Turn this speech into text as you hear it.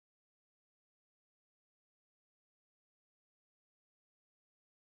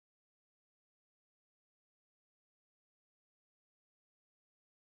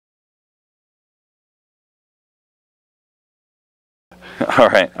All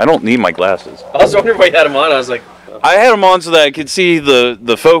right. I don't need my glasses. I was wondering why you had them on. I was like... I had them on so that I could see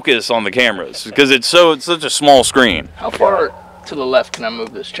the focus on the cameras because it's such a small screen. How far to the left can I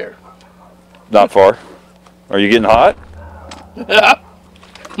move this chair? Not far. Are you getting hot?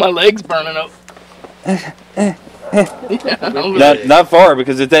 My leg's burning up. Not far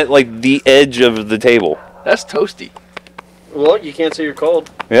because it's at like the edge of the table. That's toasty. Well, you can't say you're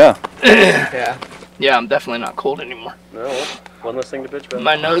cold. Yeah. Yeah, I'm definitely not cold anymore. No, one less thing to bitch about.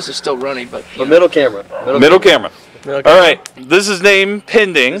 My nose is still runny, but... middle camera. Middle camera. All right. This is name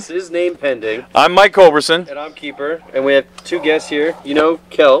pending. This is name pending. I'm Mike Culberson. And I'm Keeper. And we have two guests here. You know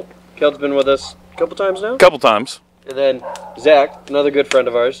Celt. Celt's been with us a couple times now. Couple times. And then Zach, another good friend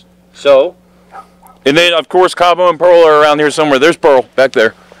of ours. So... And then, of course, Cabo and Pearl are around here somewhere. There's Pearl back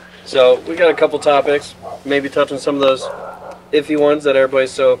there. So we got a couple topics. Maybe touch on some of those iffy ones that everybody's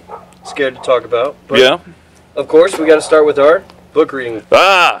so scared to talk about. But yeah. Of course, we got to start with our book reading.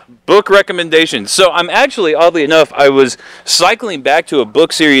 Book recommendations. So I'm actually, oddly enough, I was cycling back to a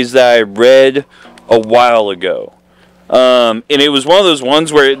book series that I read a while ago. And it was one of those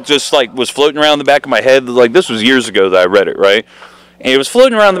ones where it just like was floating around the back of my head. Like this was years ago that I read it, right? And it was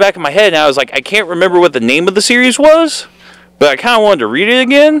floating around the back of my head, and I was like, I can't remember what the name of the series was, but I kind of wanted to read it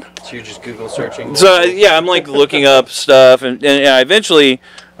again. So you're just Google searching? So yeah, I'm like looking up stuff, and I eventually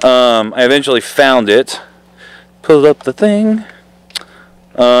found it. Pulled up the thing.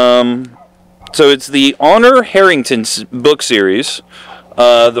 So it's the Honor Harrington book series.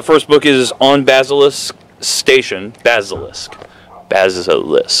 The first book is On Basilisk Station. Basilisk.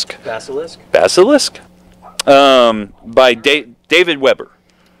 By David Weber.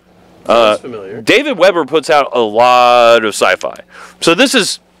 Sounds familiar. David Weber puts out a lot of sci-fi. So this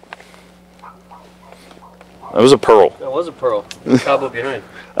is... That was a pearl. That was a pearl. Cabo behind.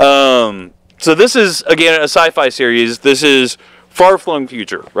 So this is, again, a sci-fi series. This is far-flung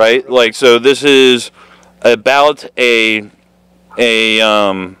future, right? Like, so this is about a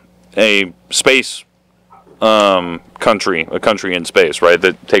space country in space, right?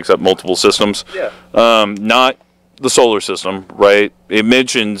 That takes up multiple systems. Yeah. Not the solar system, right? It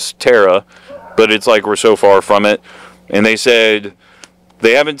mentions Terra, but it's like we're so far from it. And they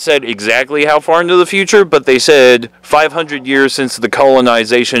haven't said exactly how far into the future, but they said 500 years since the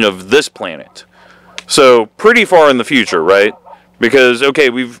colonization of this planet. So pretty far in the future, right? Because, okay,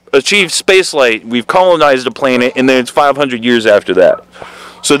 we've achieved spaceflight, we've colonized a planet, and then it's 500 years after that.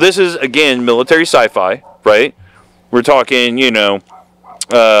 So this is, again, military sci-fi, right? We're talking,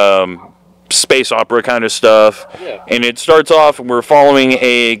 space opera kind of stuff. Yeah. And it starts off, and we're following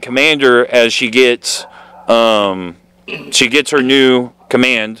a commander as she gets her new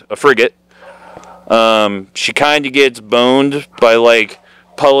command, a frigate. She kind of gets boned by, like,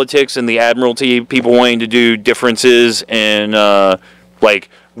 politics and the Admiralty, people wanting to do differences in, how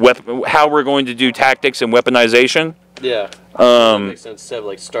we're going to do tactics and weaponization. Yeah. That makes sense. Instead of,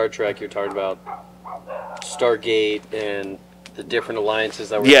 like, Star Trek, you're talking about Stargate and the different alliances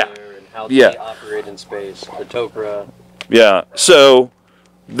that were there and how they operate in space. The Tok'ra. Yeah. So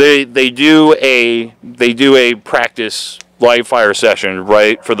they do a practice live fire session,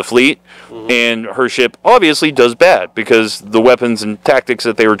 right, for the fleet, and her ship obviously does bad because the weapons and tactics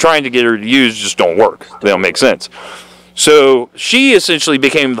that they were trying to get her to use just don't work. They don't make sense. So she essentially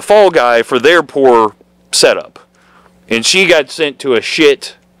became the fall guy for their poor setup, and she got sent to a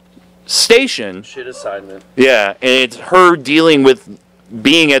shit station. Shit assignment. Yeah, and it's her dealing with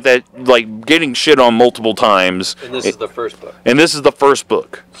being at that, like, getting shit on multiple times. And this is the first book. And this is the first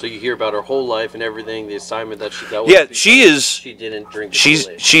book. So you hear about her whole life and everything, the assignment that she dealt with. Yeah, she didn't drink.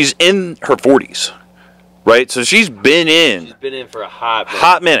 She's in her 40s, right? So she's been in. She's been in for a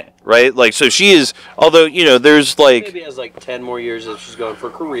hot minute, right? Like, so she is. Although there's like maybe has like 10 more years if she's going for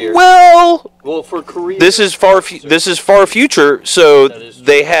a career. Well, for career. This is far future. So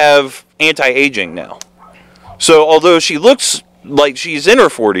they have anti-aging now. So although she looks like she's in her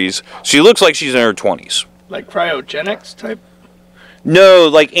 40s, she looks like she's in her 20s. Like cryogenics type? No,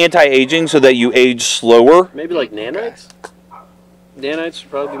 like anti-aging so that you age slower. Maybe like nanites? Nanites would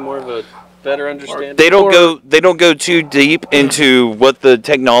probably be more of a better understanding. They don't go too deep into what the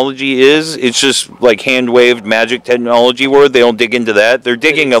technology is. It's just like hand-waved magic technology word. They don't dig into that. They're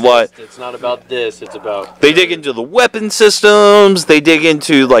digging a lot. It's not about this, it's about... They dig into the weapon systems. They dig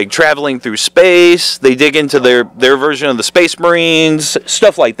into like traveling through space. They dig into their version of the Space Marines,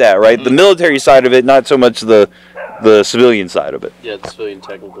 stuff like that, right? The military side of it, not so much the civilian side of it. Yeah, the civilian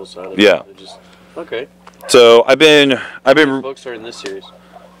technical side of it. Yeah. Okay. So I've been books are in this series?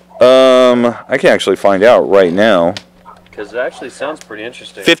 I can actually find out right now. Because it actually sounds pretty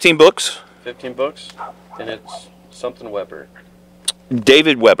interesting. 15 books. 15 books, and it's something Weber.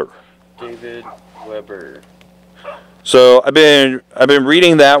 David Weber. David Weber. So I've been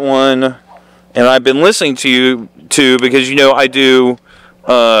reading that one, and I've been listening to because I do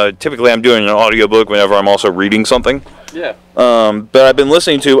typically I'm doing an audiobook whenever I'm also reading something. Yeah. But I've been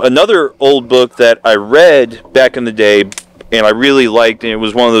listening to another old book that I read back in the day, and I really liked, and it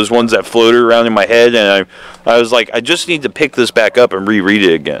was one of those ones that floated around in my head, and I was like, I just need to pick this back up and reread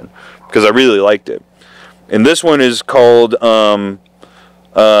it again because I really liked it. And this one is called Rogues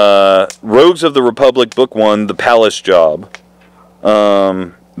of the Republic, Book 1, The Palace Job,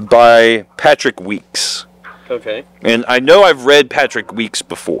 by Patrick Weeks. Okay. And I know I've read Patrick Weeks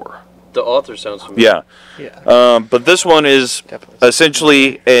before. The author sounds familiar. Yeah. But this one is Definitely.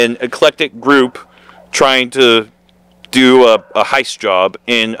 essentially an eclectic group trying to do a heist job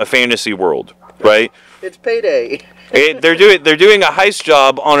in a fantasy world, right? It's payday. They're doing a heist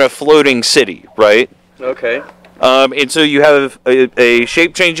job on a floating city, right? Okay. And so you have a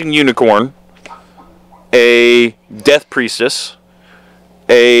shape-changing unicorn, a death priestess,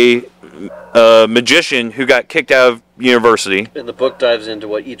 a magician who got kicked out of university. And the book dives into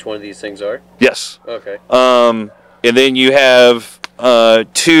what each one of these things are? Yes. Okay. And then you have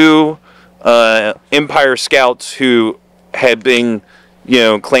two Empire scouts who had been,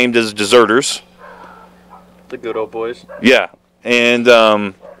 claimed as deserters. The good old boys. Yeah. And,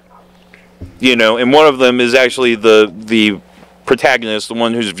 and one of them is actually the protagonist, the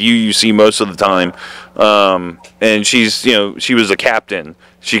one whose view you see most of the time. And she was a captain.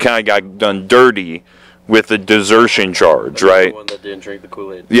 She kind of got done dirty with the desertion charge, right? The one that didn't drink the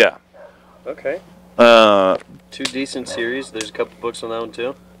Kool-Aid. Yeah. Okay. 2 decent series. There's a couple books on that one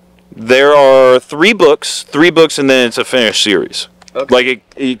too. There are 3 books, and then it's a finished series. Okay. Like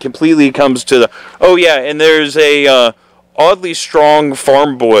it completely comes to the. Oh yeah, and there's a oddly strong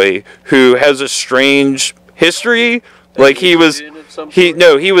farm boy who has a strange history. Like he was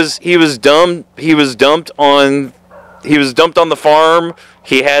dumped on the farm.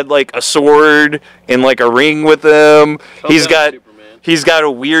 He had like a sword and like a ring with him. He's got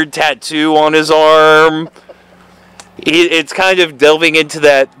a weird tattoo on his arm. It's kind of delving into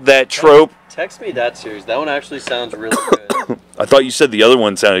that trope. Text me that series. That one actually sounds really good. I thought you said the other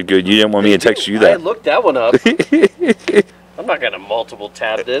one sounded good. You didn't want me to text you that. I looked that one up. I'm not gonna multiple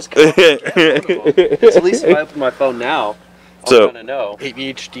tab this. It's at least if I open my phone now, I'm gonna know.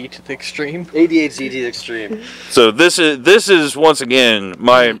 ADHD to the extreme. ADHD to the extreme. So this is once again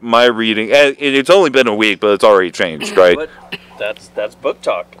my reading. It's only been a week, but it's already changed, right? But that's book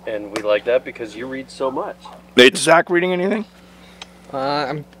talk, and we like that because you read so much. Is Zach reading anything?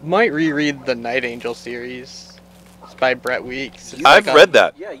 I might reread the Night Angel series. It's by Brett Weeks. I've read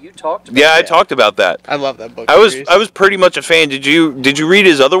that. Yeah, you talked about Yeah, I talked about that. I love that book. I was pretty much a fan. Did you read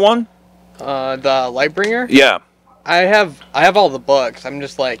his other one? The Lightbringer? Yeah. I have all the books. I'm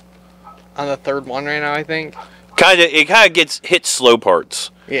just like on the 3rd one right now, I think. It kind of gets hit slow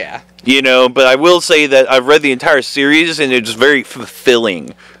parts. Yeah. But I will say that I've read the entire series and it's very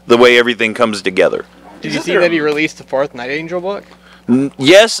fulfilling the way everything comes together. Did you see that he released the 4th Night Angel book?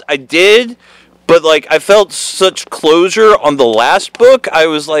 Yes, I did. But I felt such closure on the last book. I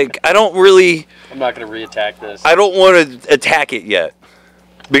was like, I'm not going to reattack this. I don't want to attack it yet.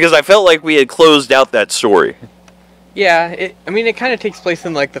 Because I felt like we had closed out that story. Yeah, it kind of takes place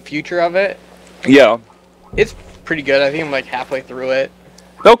in the future of it. Yeah. It's pretty good. I think I'm halfway through it.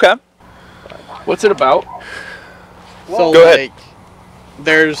 Okay. What's it about? So go ahead.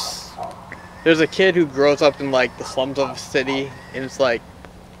 There's a kid who grows up in the slums of a city, and it's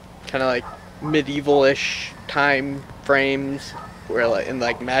kind of medieval-ish time frames where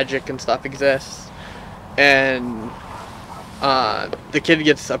magic and stuff exists, and the kid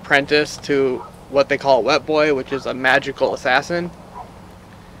gets apprenticed to what they call a wet boy, which is a magical assassin.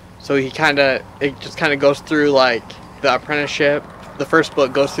 So it just goes through the apprenticeship. The first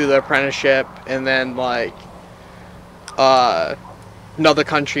book goes through the apprenticeship, and then another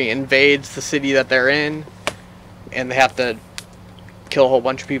country invades the city that they're in, and they have to kill a whole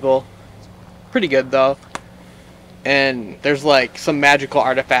bunch of people. Pretty good though. And there's some magical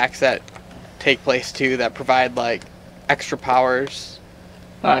artifacts that take place too that provide extra powers.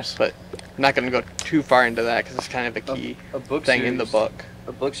 Nice. But I'm not going to go too far into that because it's kind of a key thing in the book.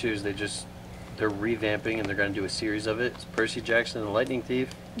 A book series they're revamping and they're going to do a series of it. It's Percy Jackson and the Lightning Thief.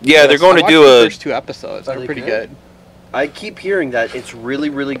 Yeah, they're going to do the first 2 episodes. They're pretty good. I keep hearing that it's really,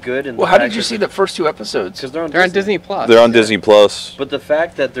 really good. And how did you see the first 2 episodes? Because they're on Disney Plus. They're on Disney Plus. But the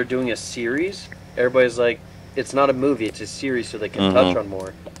fact that they're doing a series, everybody's like, it's not a movie, it's a series, so they can touch on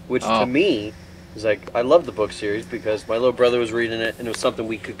more. Which to me is I love the book series because my little brother was reading it and it was something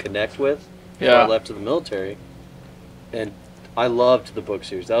we could connect with. Before I left to the military. And I loved the book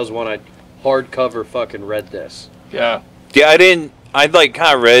series. That was one I hardcover fucking read this. Yeah. Yeah, I'd like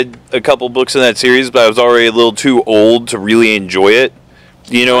kind of read a couple books in that series, but I was already a little too old to really enjoy it.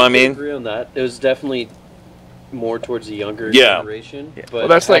 You know what I mean? I agree on that. It was definitely more towards the younger Yeah. generation. Yeah. But Well,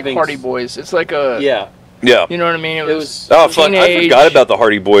 that's like having Hardy Boys. It's like a. Yeah. Yeah. You know what I mean? It was Oh, fuck. I teenage- forgot about the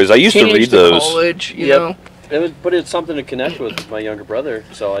Hardy Boys. I used to teenage read to those. college, you Yep. know? but it's something to connect with my younger brother,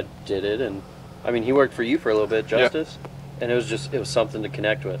 so I did it. And I mean, he worked for you for a little bit, Justice, and it was something to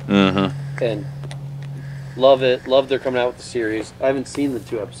connect with. Mm-hmm. And love it. Love they're coming out with the series. I haven't seen the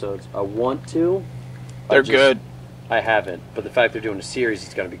 2 episodes. I want to. They're good. I haven't, but the fact they're doing a series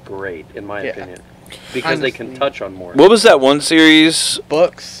is going to be great, in my Yeah. opinion, because they can touch on more. What was that one series?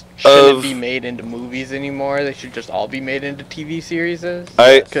 Books shouldn't Of- be made into movies anymore. They should just all be made into TV series.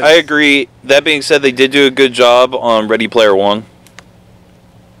 I agree. That being said, they did do a good job on Ready Player One.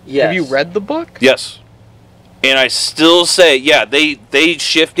 Yes. Have you read the book? Yes. And I still say, yeah, they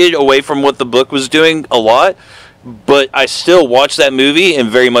shifted away from what the book was doing a lot, but I still watched that movie and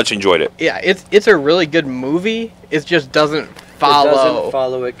very much enjoyed it. Yeah, it's a really good movie. It just doesn't It follow doesn't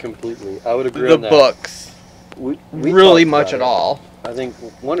follow it completely. I would agree the on that. books We really talked much about at it. all. I think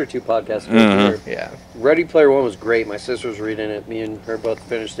 1 or 2 podcasts ago. Mhm. where Yeah. Ready Player One was great. My sister was reading it. Me and her both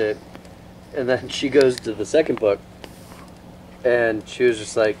finished it. And then she goes to the second book, and she was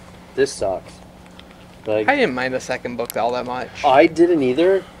just like, "This sucks." Like, I didn't mind the second book all that much. I didn't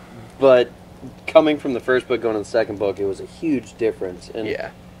either, but coming from the first book going to the second book, it was a huge difference. And Yeah,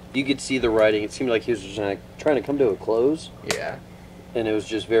 you could see the writing. It seemed like he was just trying to come to a close, yeah. and it was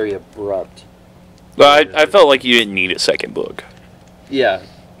just very abrupt. But I felt like you didn't need a second book. Yeah.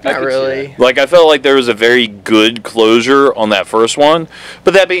 I Not could see really. Like, I felt like there was a very good closure on that first one.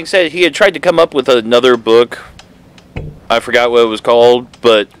 But that being said, he had tried to come up with another book. I forgot what it was called,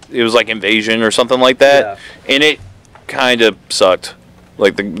 but it was like Invasion or something like that. And it kind of sucked.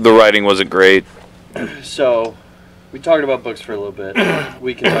 Like, the writing wasn't great. that. So, we talked about books for a little bit.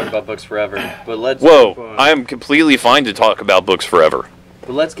 We can talk about books forever, but let's move Whoa, on. I am completely fine to talk about books forever.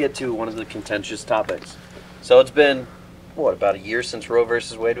 But let's get to one of the contentious topics. So it's been, what, about a year since Roe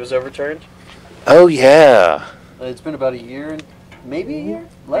versus Wade was overturned? Oh, yeah. It's been about a year, and maybe a year?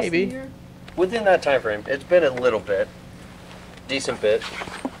 Less Maybe. than a year? Within that time frame. It's been a little bit. Decent bit.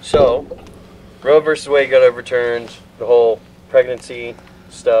 So, Roe versus Wade got overturned. The whole pregnancy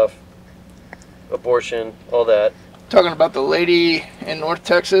stuff, abortion, all that. Talking about the lady in North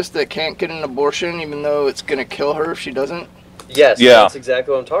Texas that can't get an abortion even though it's going to kill her if she doesn't. Yes, Yeah. that's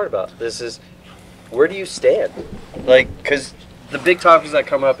exactly what I'm talking about. This is, where do you stand? Like, because the big topics that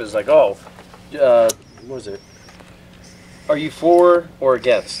come up is like, what was it? Are you for or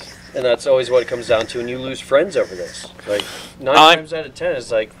against? And that's always what it comes down to, and you lose friends over this. Like, 9 times out of 10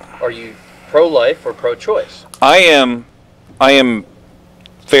 is like, are you pro-life or pro-choice? I am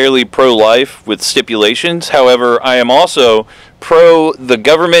fairly pro-life with stipulations. However, I am also pro the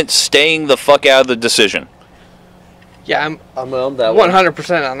government staying the fuck out of the decision. Yeah, I'm I'm on that one.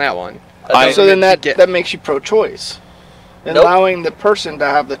 100% on that one. So then Government should that makes you pro-choice. Nope. Allowing the person to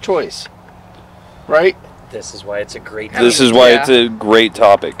have the choice. Right? This is why it's a great This is why it's a great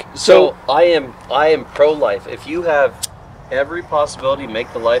topic. So I am pro-life. If you have every possibility to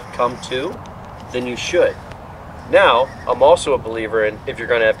make the life come to, then you should. Now, I'm also a believer in if you're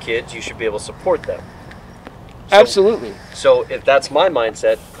going to have kids, you should be able to support them. So, Absolutely. So if that's my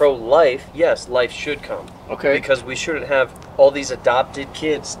mindset, pro-life, yes, life should come. Okay. Because we shouldn't have all these adopted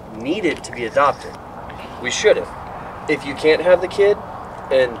kids needed to be adopted. We shouldn't. If you can't have the kid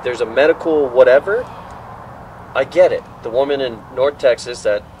and there's a medical whatever, I get it. The woman in North Texas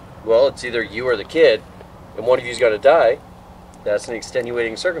that, well, it's either you or the kid, and one of you's got to die, that's an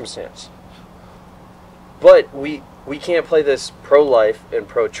extenuating circumstance. But we can't play this pro-life and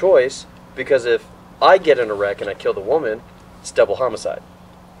pro-choice, because if I get in a wreck and I kill the woman, it's double homicide.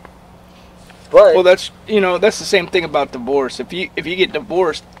 But Well, that's the same thing about divorce. If you get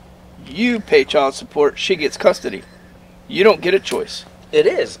divorced, you pay child support, she gets custody. You don't get a choice. it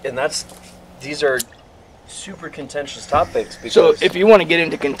is, and these are super contentious topics. Because So if you want to get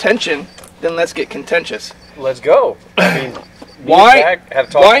into contention, then let's get contentious. let's go. I mean, me Why? and Zach have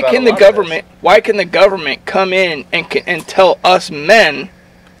talked Why about can a the lot of government? Why can the government come in and tell us men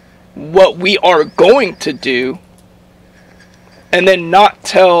what we are going to do, and then not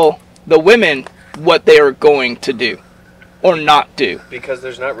tell the women what they are going to do or not do? this? Because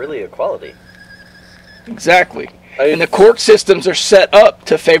there's not really equality. Exactly. I mean, And the court systems are set up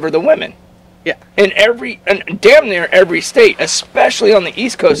to favor the women. Yeah. In damn near every state, especially on the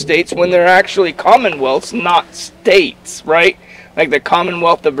East Coast states when they're actually commonwealths, not states, right? Like the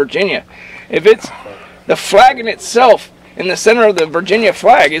Commonwealth of Virginia. If it's the flag in itself in the center of the Virginia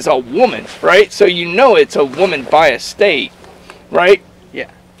flag is a woman, right? So you know it's a woman by a state, right? Yeah.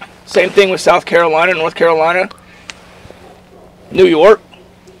 Same thing with South Carolina, North Carolina, New York,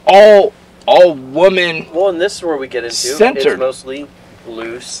 all women. Well, and this is where we get into Centered. It's mostly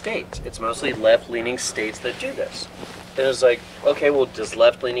blue states. It's mostly left-leaning states that do this. And it's like, okay, well, does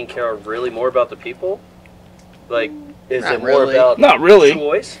left-leaning care really more about the people? Like, is Not it more really. about Not really.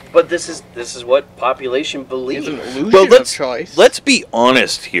 choice? But this is what population believes. It's an illusion Well, of choice. let's be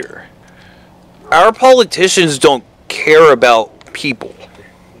honest here. Our politicians don't care about people.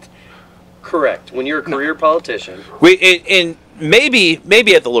 Correct. When you're a career politician, And maybe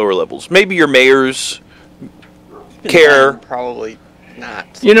at the lower levels, maybe your mayors care. Probably not.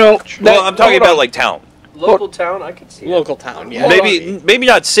 You know, Well, I'm talking hold about on. like town. local town, I could see it. Local town, yeah. Hold on. Maybe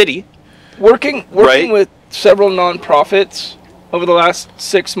not city. working Right. with several nonprofits over the last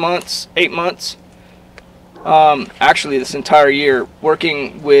 6 months, 8 months. Actually, this entire year,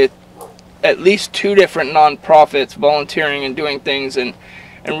 working with at least 2 different nonprofits, volunteering and doing things, and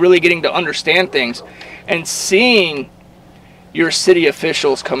really getting to understand things, and seeing your city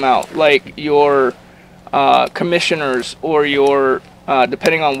officials come out, like your commissioners or your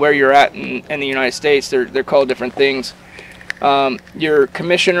depending on where you're at in the United States, they're called different things. Your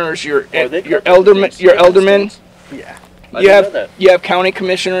commissioners, your Are they your called aldermen, different your things? aldermen. Yeah. I You didn't have know that. you have county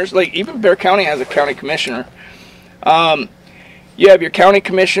commissioners. Like even Bear County has a county commissioner. You have your county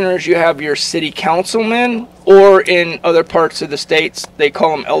commissioners. You have your city councilmen, or in other parts of the states they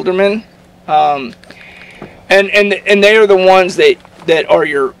call them aldermen. And they are the ones that are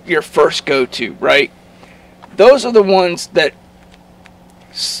your first go-to, right? Those are the ones that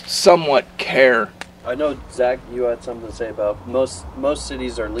somewhat care. I know, Zach, you had something to say about most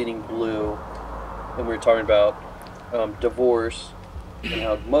cities are leaning blue, and we were talking about divorce and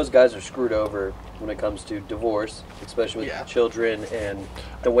how most guys are screwed over when it comes to divorce, especially with Yeah. children and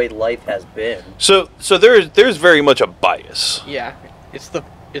the way life has been. So there's very much a bias. Yeah.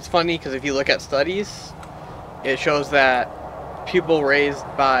 It's funny because if you look at studies, it shows that people raised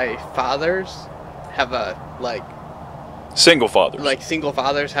by fathers have a Single fathers. single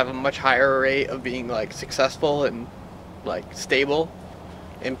fathers have a much higher rate of being successful and stable,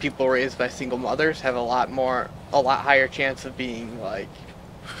 and people raised by single mothers have a lot higher chance of being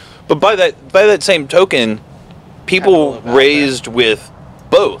But by that same token, people Have all of raised with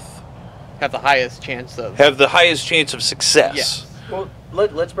both have the highest chance of have the highest chance of success. Yes. Well,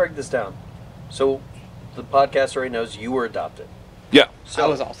 let's break this down. So, the podcast already knows you were adopted. Yeah. So, I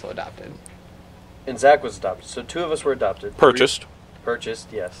was also adopted. and Zach was adopted. So, 2 of us were adopted. Purchased. Purchased,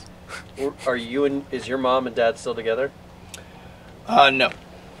 yes. Are you and is your mom and dad still together? No.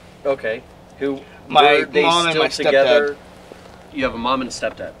 Okay. Who? My were they mom and still my stepdad. together? You have a mom and a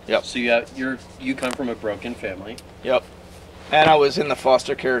stepdad. Yep. So you come from a broken family. Yep. And I was in the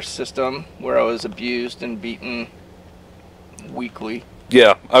foster care system where I was abused and beaten weekly.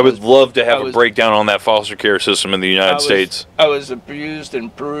 Yeah, I would love to have I a was- breakdown on that foster care system in the United States. I was abused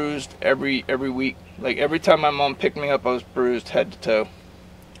and bruised every week. Like every time my mom picked me up, I was bruised head to toe.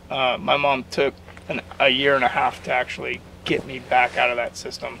 My mom took a year and a half to actually get me back out of that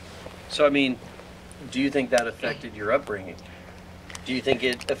system. So I mean, do you think that affected your upbringing? Do you think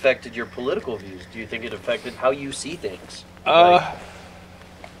it affected your political views? Do you think it affected how you see things?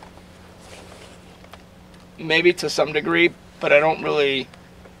 Maybe to some degree, but I don't really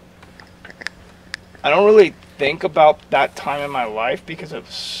think about that time in my life because it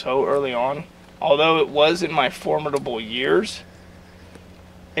was so early on. Although it was in my formidable years,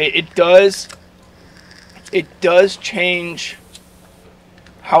 it does change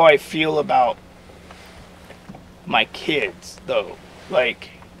how I feel about my kids, though. Like,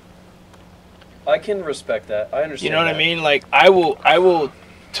 I can respect that. I understand. you know what I that. mean? Like, I will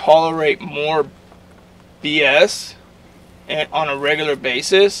tolerate more BS on a regular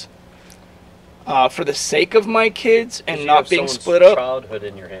basis for the sake of my kids and You not have being someone's split up. Childhood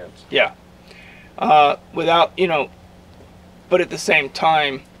in your hands. Yeah. Without, but at the same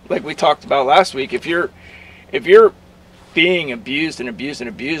time, like we talked about last week, if you're being abused and abused and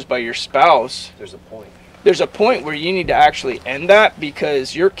abused by your spouse, There's a point. there's a point where you need to actually end that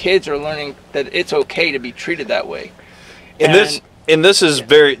because your kids are learning that it's okay to be treated that way. And this is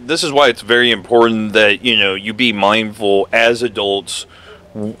why it's very important that you be mindful as adults,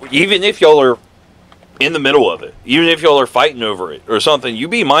 even if y'all are in the middle of it, even if y'all are fighting over it or something. You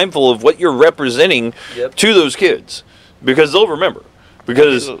be mindful of what you're representing Yep. to those kids because they'll remember.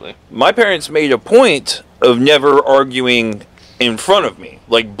 Because Absolutely. my parents made a point of never arguing in front of me,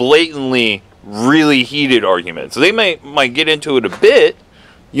 like blatantly, really heated arguments. They might get into it a bit.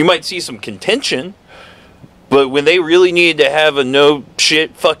 You might see some contention. But when they really needed to have a no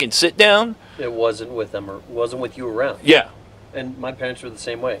shit fucking sit down, It wasn't with them, or wasn't with you around. yeah. And my parents were the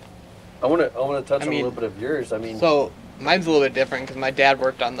same way. I want to touch on a little bit of yours. I mean, So mine's a little bit different because my dad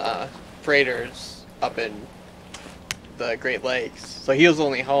worked on the freighters up in the Great Lakes, so he was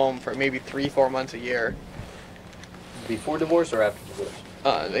only home for maybe 3-4 months a year. before divorce or after divorce?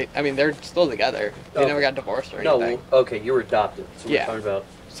 They're still together. They never got divorced or anything. No, okay, you were adopted. So we're talking about.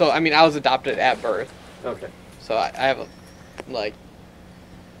 So I was adopted at birth. Okay. So I have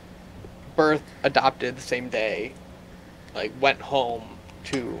birth, adopted the same day, went home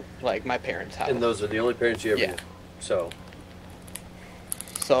to my parents' house. And those are the only parents you ever knew. So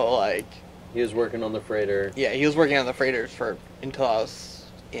he was working on the freighter. Yeah, he was working on the freighters until I was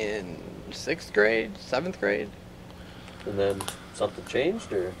in 6th grade, 7th grade. And then something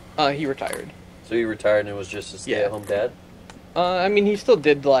changed, or? He retired. So he retired and it was just a stay-at-home dad? He still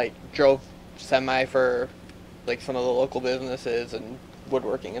did drove semi for some of the local businesses and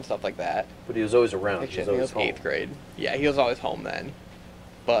woodworking and stuff like that. But he was always around. He was always home. 8th grade. Yeah, he was always home then.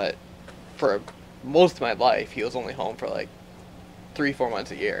 But for most of my life, he was only home for 3-4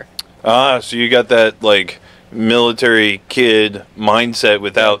 months a year. So you got that military kid mindset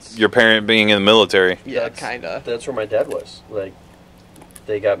without your parent being in the military. Yeah, kind of. That's where my dad was.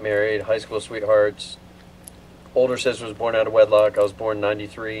 They got married, high school sweethearts. Older sister was born out of wedlock. I was born in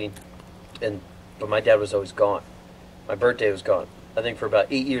 93. But my dad was always gone. My birthday was gone. I think for about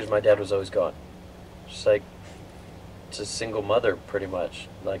 8 years, my dad was always gone. Just it's a single mother, pretty much.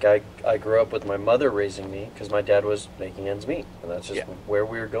 I grew up with my mother raising me because my dad was making ends meet. And that's just where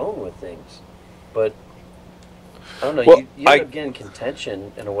we were going with things. But, I don't know, well, you end up getting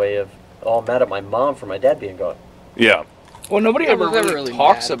contention in a way of, I'm mad at my mom for my dad being gone. Yeah. Well, nobody ever really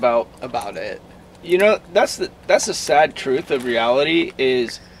talks about it. That's the sad truth of reality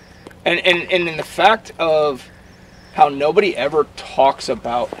is, and in the fact of how nobody ever talks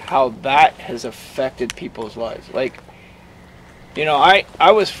about how that has affected people's lives. I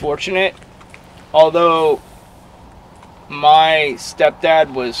was fortunate, although my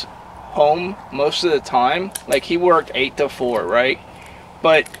stepdad was home most of the time. He worked 8 to 4, right?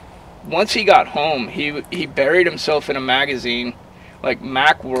 But once he got home, he buried himself in a magazine like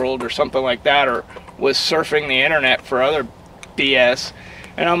Macworld or something like that, or was surfing the internet for other BS.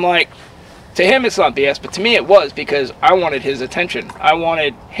 And I'm like, to him it's not BS, but to me it was, because I wanted his attention. I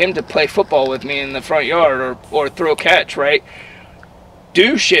wanted him to play football with me in the front yard, or throw catch, right?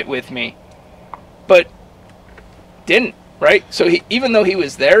 Do shit with me. But didn't, right? So even though he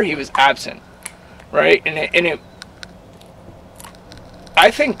was there, he was absent, right? And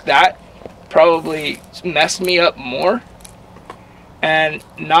I think that probably messed me up more. And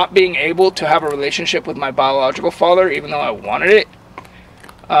not being able to have a relationship with my biological father, even though I wanted it,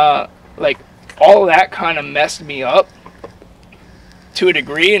 all that kind of messed me up to a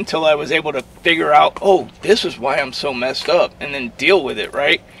degree until I was able to figure out, this is why I'm so messed up, and then deal with it,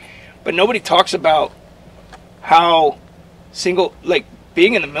 right? But nobody talks about how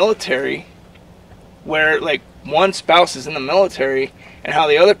being in the military, where one spouse is in the military and how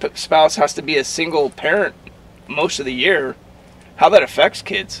the other spouse has to be a single parent most of the year, how that affects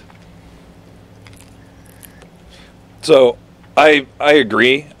kids. So I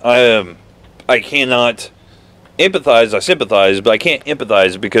agree. I cannot empathize. I sympathize, but I can't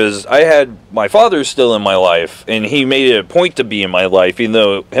empathize because I had my father still in my life, and he made it a point to be in my life, even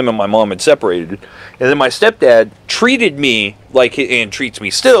though him and my mom had separated. And then my stepdad treated me and treats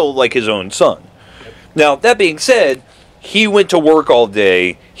me still like his own son. Now, that being said, he went to work all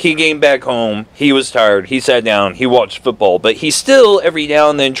day. He came back home. He was tired. He sat down. He watched football. But he still, every now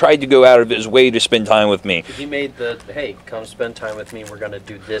and then, tried to go out of his way to spend time with me. He made hey, come spend time with me. We're going to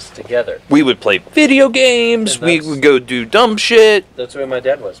do this together. We would play video games. We would go do dumb shit. That's the way my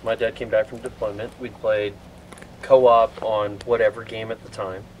dad was. My dad came back from deployment. We'd play co-op on whatever game at the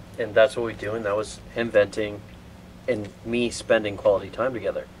time. And that's what we do. And that was him venting and me spending quality time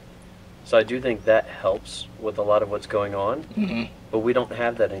together. So I do think that helps with a lot of what's going on, but we don't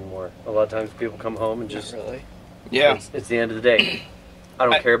have that anymore. A lot of times people come home and just... Not really. Yeah. It's the end of the day. I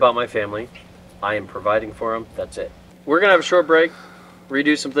don't care about my family. I am providing for them. That's it. We're going to have a short break,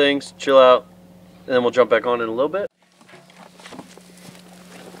 redo some things, chill out, and then we'll jump back on in a little bit.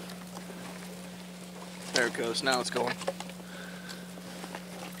 There it goes. Now it's going.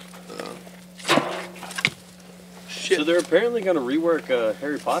 Shit. So they're apparently going to rework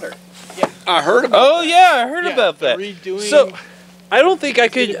Harry Potter. Yeah, I heard about Oh, yeah, I heard about that. Redoing So, I don't think I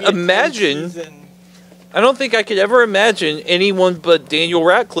could imagine... I don't think I could ever imagine anyone but Daniel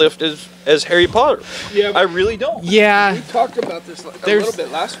Radcliffe as Harry Potter. Yeah, I really don't. Yeah, we talked about this a There's- little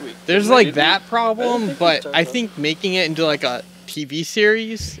bit last week. there's Maybe. like that problem, think but we I talked think making it into like a TV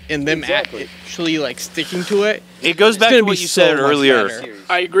series and them Exactly. actually like sticking to it. It goes back gonna to what be you so said much earlier. better.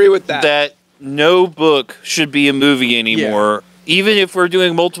 I agree with that. That no book should be a movie anymore. Even if we're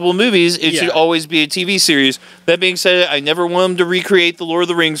doing multiple movies, it should Yeah. always be a TV series. That being said, I never want them to recreate the Lord of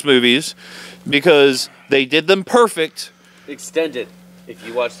the Rings movies because they did them perfect. Extended. If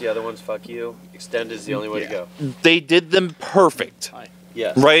you watch the other ones, fuck you. Extended is the only way to go. They did them perfect.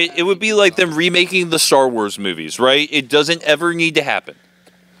 Yes. Right? It would be like them remaking the Star Wars movies, right? It doesn't ever need to happen.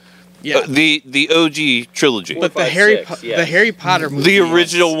 Yeah, The OG trilogy. Four, but the five, Harry six, yes. the Harry Potter movies, The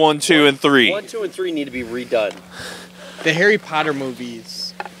original 1, 2, and 3. 1, 2, and 3 need to be redone. the Harry Potter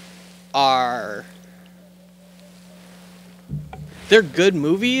movies are they're good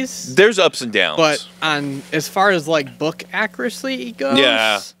movies, There's ups and downs. but on as far as like book accuracy goes,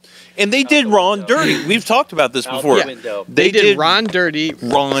 Yeah. And they did Ron dirty. We've talked about this Out before. the window. they did Ron dirty.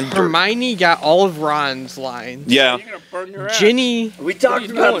 Ron dirty. Hermione got all of Ron's lines. Yeah. You're gonna burn your ass. Ginny We talked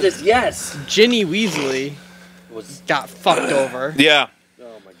you about doing? this. Yes. Ginny Weasley Was got fucked over. Yeah. oh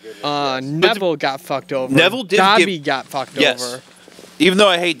my goodness. yes. Neville got fucked over. Neville did Dobby get- got fucked Yes. over. Even though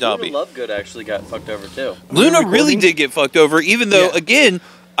I hate Luna Dobby. Lovegood actually got fucked over too. Luna really recording? did get fucked over, even though, Yeah. again,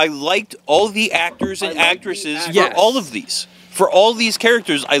 I liked all the actors and I liked the actresses actors. for Yes. all of these. For all these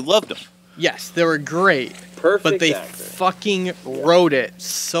characters, I loved them. Yes, they were great, Perfect but they actor. fucking wrote it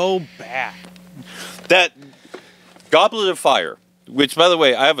so bad. That Goblet of Fire, which, by the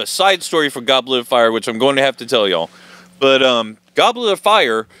way, I have a side story for Goblet of Fire, which I'm going to have to tell y'all. But Goblet of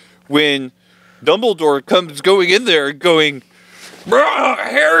Fire, when Dumbledore comes going in there going, "Bruh,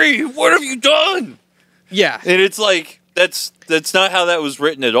 Harry, what have you done?" Yeah, And it's like, that's not how that was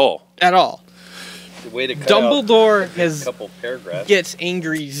written at all. at all. The way to cut Dumbledore out a has couple paragraphs. gets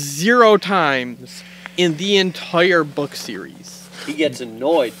angry 0 times in the entire book series. He gets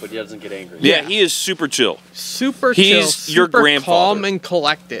annoyed, but he doesn't get angry. Yeah, he is super chill. Super He's chill, your super grandfather. calm and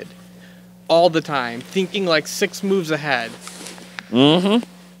collected all the time, thinking like 6 moves ahead. Mm-hmm.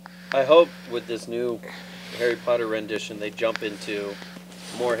 I hope with this new Harry Potter rendition, they jump into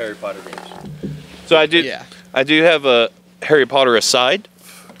more Harry Potter games. So I do have a Harry Potter aside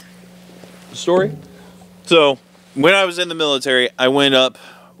story. So when I was in the military, I went up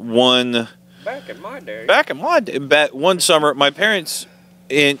one Back in my day. one summer. My parents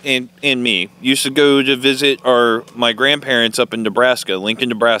and me used to go to visit my grandparents up in Nebraska, Lincoln,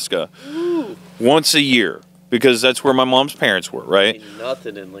 Nebraska, once a year because that's where my mom's parents were. Right? Ain't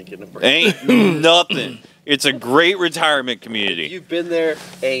nothing in Lincoln, Nebraska. Ain't nothing. It's a great retirement community. You've been there,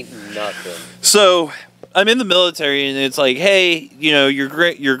 ain't nothing. So I'm in the military, and it's like, hey, you know, your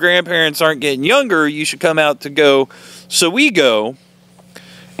grandparents aren't getting younger. You should come out to go. So we go,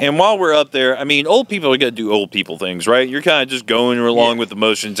 and while we're up there, I mean, old people are gonna do old people things, right? You're kind of just going along with the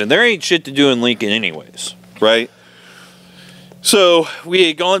motions, and there ain't shit to do in Lincoln, anyways, right? So we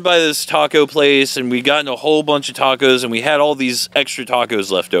had gone by this taco place, and we'd gotten a whole bunch of tacos, and we had all these extra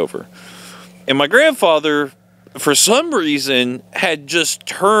tacos left over. And my grandfather, for some reason, had just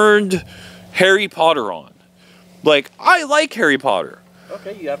turned Harry Potter on. Like, I like Harry Potter,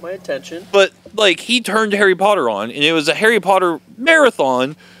 Okay, you have my attention. but like he turned Harry Potter on, and it was a Harry Potter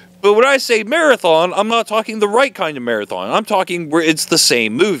marathon. But when I say marathon, I'm not talking the right kind of marathon. I'm talking where it's the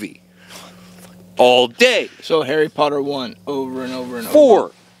same movie all day. So Harry Potter 1 over and over and over.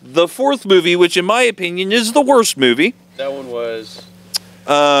 4. The 4th movie, which in my opinion is the worst movie, That one was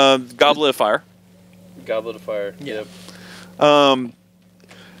Goblet of Fire. Goblet of Fire. Yeah. Yep.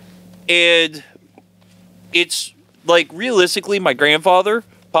 And it's like realistically, my grandfather,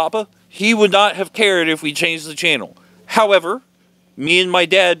 Papa, he would not have cared if we changed the channel. However, me and my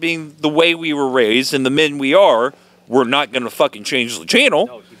dad, being the way we were raised and the men we are, we're not gonna fucking change the channel.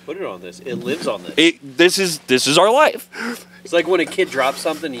 No, he put it on this. It lives on this. This is our life. It's like when a kid drops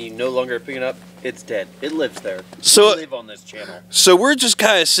something and you no longer pick it up, it's dead. It lives there. So- We live on this channel. So we're just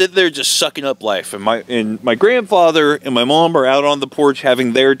kind of sitting there, just sucking up life, and my grandfather and my mom are out on the porch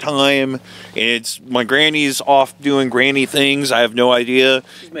having their time, and it's my granny's off doing granny things. I have no idea.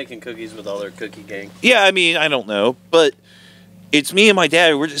 She's making cookies with all her cookie gang. Yeah, I mean, I don't know, but it's me and my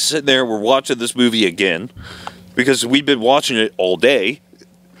dad. We're just sitting there. We're watching this movie again because we've been watching it all day.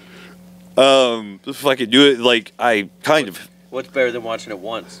 If I could do it, like I kind of. What's better than watching it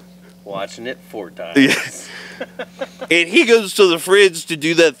once? Watching it 4 times. Yes. And he goes to the fridge to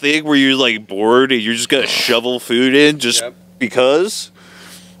do that thing where you're like bored and you're just gonna shovel food in just Yep. because.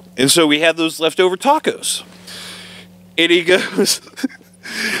 And so we have those leftover tacos. And he goes,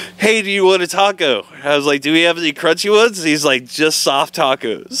 hey, do you want a taco? I was like, do we have any crunchy ones? And he's like, just soft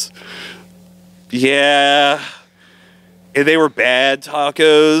tacos. Yeah. And they were bad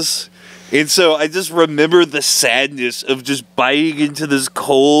tacos. And so I just remember the sadness of just biting into this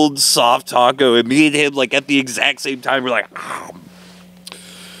cold, soft taco. And me and him, like, at the exact same time, we're like,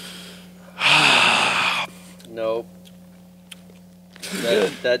 Nope.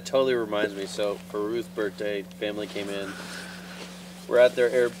 That totally reminds me. So for Ruth's birthday, family came in. We're at their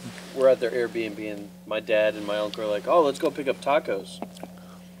Airbnb, and my dad and my uncle are like, "Oh, let's go pick up tacos."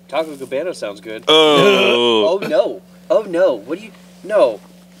 Taco Cabana sounds good. oh. Oh no! Oh no! What do you? No,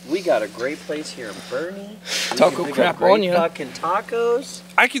 we got a great place here in Bernie. We Taco can pick crap up great on ya. Fucking tacos.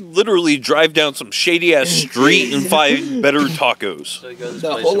 I could literally drive down some shady-ass street and find better tacos. So we go to this The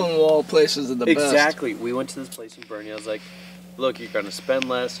place. hole-in-wall places are the best. Exactly. We went to this place in Bernie. I was like, "Look, you're gonna spend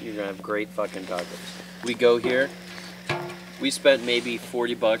less. You're gonna have great fucking tacos." We go here. We spent maybe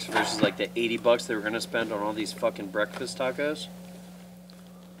 $40 versus like the $80 they were gonna spend on all these fucking breakfast tacos.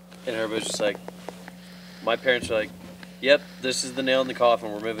 And everybody's just like, my parents are like, "Yep, this is the nail in the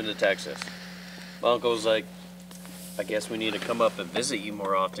coffin. We're moving to Texas." My uncle was like, "I guess we need to come up and visit you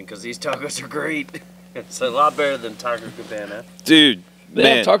more often because these tacos are great." It's a lot better than Taco Cabana. Dude, They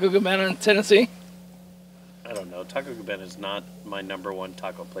man. have Taco Cabana in Tennessee. I don't know. Taco Cabana is not my number one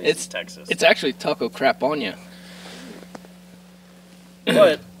taco place It's- in Texas. It's actually Taco Crap on you.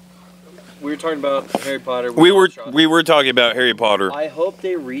 But we were talking about Harry Potter. we were talking about Harry Potter. I hope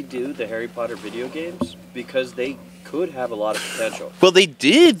they redo the Harry Potter video games because they could have a lot of potential. Well, they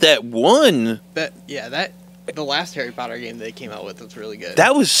did that one. The last Harry Potter game they came out with was really good.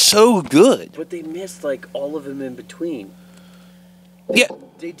 That was so good. But they missed like all of them in between. Yeah,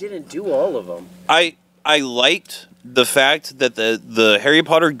 They didn't do all of them. I liked the fact that the Harry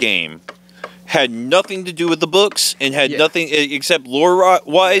Potter game had nothing to do with the books and had nothing except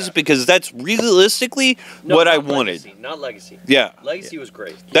lore-wise, because that's realistically No, what I not wanted. Legacy, not Legacy. Yeah, Legacy was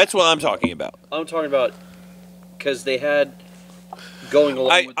great. that's what I'm talking about. I'm talking about because they had going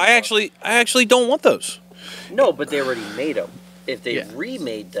along with the I actually don't want those. No, but they already made them. If they Yeah.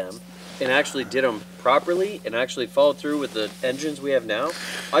 remade them and actually did them properly and actually followed through with the engines we have now,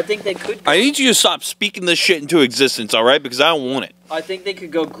 I think they could. I need you to stop speaking this shit into existence, all right? Because I don't want it. I think they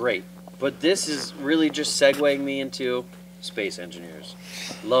could go great. But this is really just segueing me into Space Engineers.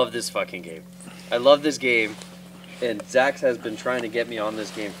 Love this fucking game. I love this game, and Zach has been trying to get me on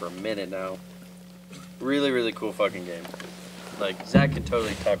this game for a minute now. Really, really cool fucking game. Like, Zach can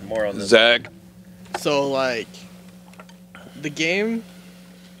totally talk more on this. Zach. So, like, the game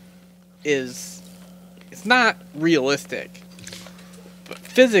it's not realistic, but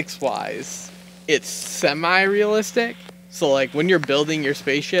physics-wise, it's semi-realistic. So, like, when you're building your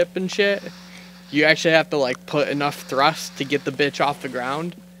spaceship and shit, you actually have to, like, put enough thrust to get the bitch off the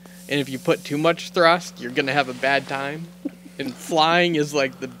ground. And if you put too much thrust, you're gonna have a bad time. And flying is,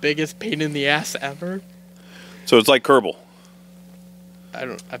 like, the biggest pain in the ass ever. So it's like Kerbal.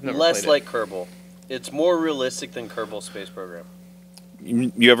 I've never Less played like Kerbal. It's more realistic than Kerbal's Space Program.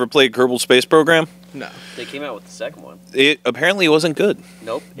 You ever played Kerbal Space Program? it. No. They came out with the second one. It apparently wasn't good.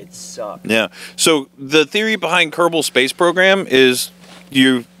 Nope, it sucked. Yeah. So the theory behind Kerbal Space Program is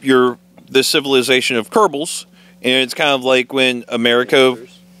you're the civilization of Kerbals, and it's kind of like when America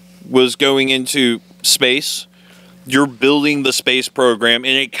was going into space. You're building the space program,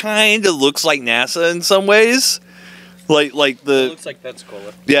 and it kind of looks like NASA in some ways, like It the looks like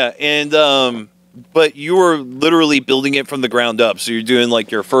Pensacola. yeah, and but you are literally building it from the ground up. So you're doing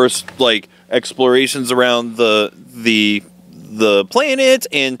like your first like explorations around the planet,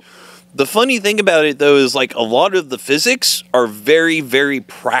 and the funny thing about it though is like a lot of the physics are very, very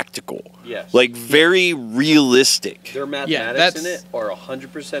practical. Yes. Like very realistic. Their mathematics in that's- it are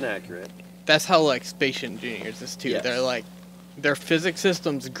 100% accurate. That's how, like, Space Engineers is, too. Yes. They're, like, their physics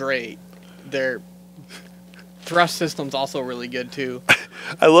system's great. Their thrust system's also really good, too.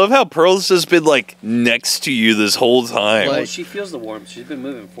 I love how Pearl's just been like next to you this whole time. Well, Like- she feels the warmth. She's been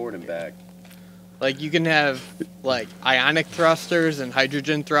moving forward and back. Like, you can have, like, ionic thrusters and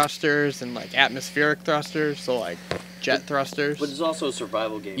hydrogen thrusters and, like, atmospheric thrusters, so, like, jet thrusters. But it's also a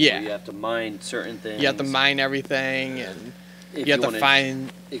survival game. Yeah. Where you have to mine certain things. You have to mine everything, and If you have to wanna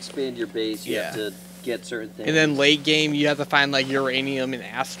find... expand your base. You have Yeah. to get certain things. And then late game, you have to find, like, uranium and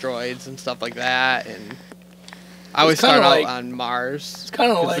asteroids and stuff like that, and... I always kinda start out like- on Mars. It's kind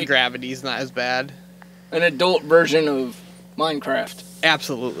of Because the like gravity's not as bad. an adult version of Minecraft.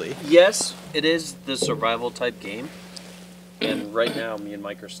 Absolutely. Yes, it is the survival type game. And right now, me and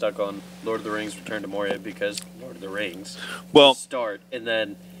Mike are stuck on Lord of the Rings: Return to Moria because Lord of the Rings. Well, Start, and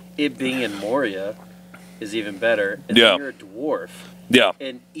then it being in Moria is even better. And Yeah. then you're a dwarf, Yeah.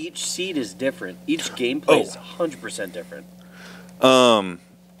 And each seed is different. Each gameplay is 100% different.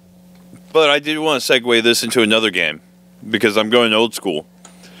 But I did want to segue this into another game because I'm going old school.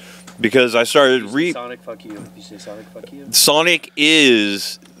 Because I started Sonic, fuck you. You say Sonic, fuck you? Sonic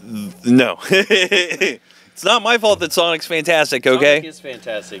is no. It's not my fault that Sonic's fantastic. Okay. Sonic is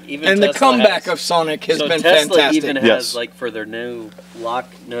fantastic. Even And Tesla the comeback has, of Sonic has been Tesla fantastic. even has Yes. like for their new lock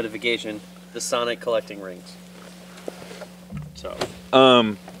notification, the Sonic collecting rings. So.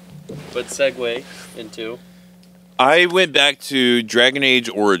 But segue into. I went back to Dragon Age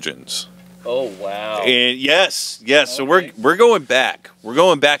Origins. Oh wow! And yes. So Okay. we're going back. We're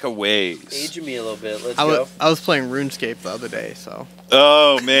going back a ways. Age me a little bit. Let's I go. was playing RuneScape the other day, so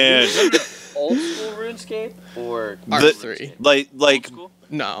Oh man. Old school RuneScape or R3. like Old school?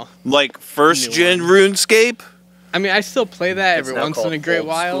 No, like first New gen one. RuneScape. I mean I still play that It's every now once in called a great old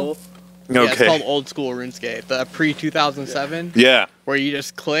while. school. Yeah, it's Okay. called old school RuneScape, the pre 2007, Yeah. where you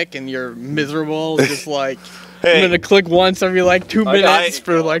just click and you're miserable, just like Hey. I'm gonna click once every like 2 I minutes got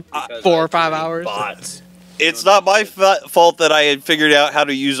for like because 4 I or 5 play hours. Bots. It's not my fault that I had figured out how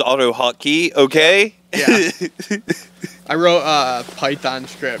to use auto hotkey. Okay. Yeah. I wrote a Python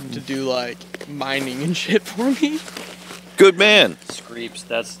script to do like mining and shit for me. Good man. Screeps.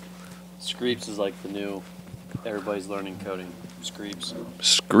 Screeps is like the new. Everybody's learning coding. Screeps.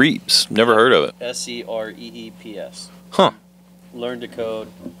 Screeps. Never heard of it. Screeps. Huh. Learn to code.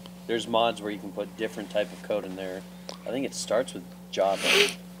 There's mods where you can put different type of code in there. I think it starts with Java.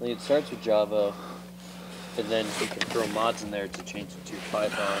 And then you can throw mods in there to change it to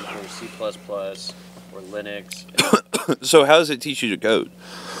Python or C++ or Linux. So how does it teach you to code?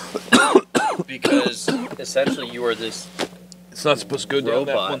 Because essentially you are this It's not supposed to go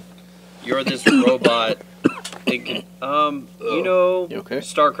robot. You're this robot. It can, You okay?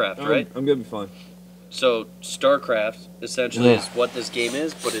 StarCraft, right? I'm gonna be fine. So StarCraft essentially is what this game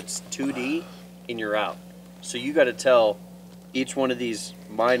is, but it's 2D and you're out. So you got to tell each one of these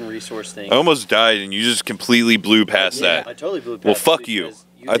mine resource things. I almost died, and you just completely blew past I that. totally blew past Well, it fuck you. because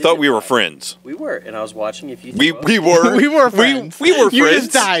I did thought it we were right. friends. We were, and I was watching if you. We throw up. were We were friends. We were You friends.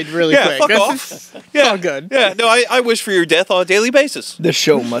 just died really Yeah, quick. fuck This off. is- it's Yeah, all good. Yeah, no, I wish for your death on a daily basis. The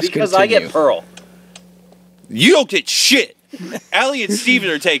show must because continue. I get Pearl. You don't get shit. Allie and Steven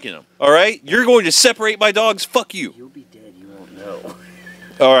are taking them. All right, you're going to separate my dogs. Fuck you. You'll be dead. You won't know.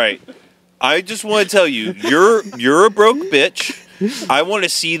 All right. I just want to tell you, you're a broke bitch. I want to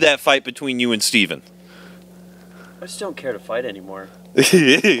see that fight between you and Steven. I just don't care to fight anymore. I'm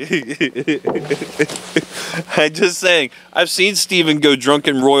just saying, I've seen Steven go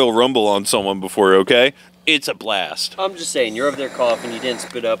drunken Royal Rumble on someone before, okay? It's a blast. I'm just saying, you're over there coughing. You didn't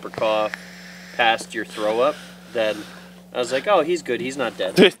spit up or cough past your throw up. Then I was like, oh, he's good. He's not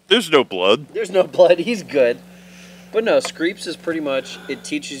dead. There's no blood. There's no blood. He's good. But no, Screeps is pretty much, it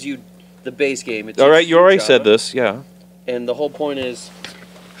teaches you the base game. It All right, teaches you already Java, said this, yeah. And the whole point is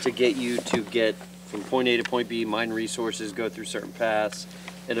to get you to get from point A to point B, mine resources, go through certain paths,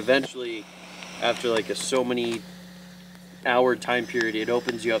 and eventually, after like a so many hour time period, it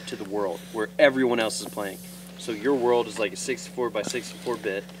opens you up to the world where everyone else is playing. So your world is like a 64 by 64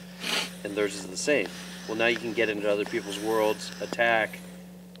 bit, and theirs is the same. Well, now you can get into other people's worlds, attack,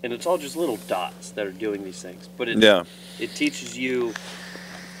 and it's all just little dots that are doing these things. But it teaches you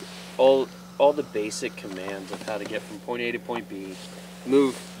all the basic commands of how to get from point A to point B,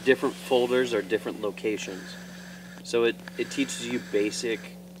 move different folders or different locations. So it teaches you basic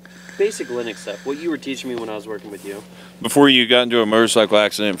Linux stuff. What you were teaching me when I was working with you. Before you got into a motorcycle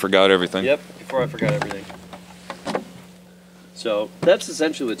accident and forgot everything. Yep, before I forgot everything. So that's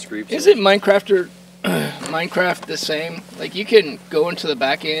essentially what Screeps is. Isn't Minecraft the same? Like you can go into the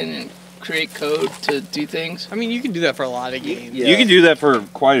back end and create code to do things. I mean, you can do that for a lot of games. Yeah. You can do that for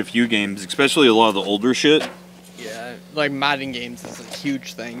quite a few games, especially a lot of the older shit. Yeah, like modding games is a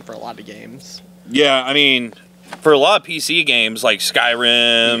huge thing for a lot of games. Yeah, I mean, for a lot of PC games like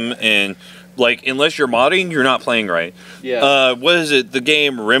Skyrim and like unless you're modding, you're not playing right. Yeah. What is it? The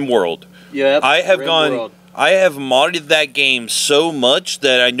game RimWorld. Yeah. I have modded that game so much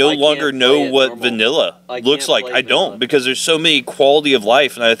that I no I can't longer play know it what normal. vanilla I looks can't like. play I don't vanilla. because there's so many quality of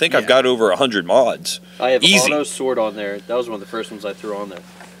life, and I think I've Yeah. got over 100 mods. I have Easy. auto sort on there. That was one of the first ones I threw on there.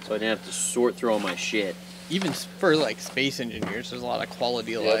 So I didn't have to sort through all my shit. Even for like space engineers, there's a lot of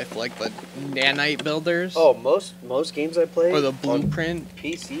quality of Yep. life, like the nanite builders Oh, most games I play or the on blueprint.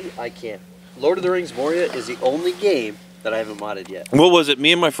 PC, I can't. Lord of the Rings Moria is the only game that I haven't modded yet. What was it?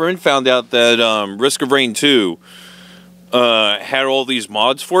 Me and my friend found out that Risk of Rain 2 had all these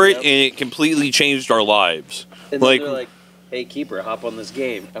mods for it, Yep. and it completely changed our lives. And Like- then they're like, hey, Keeper, hop on this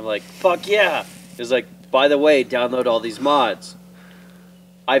game. I'm like, fuck yeah. It was like, by the way, download all these mods.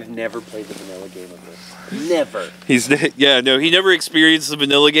 I've never played the vanilla game of this. Never. He never experienced the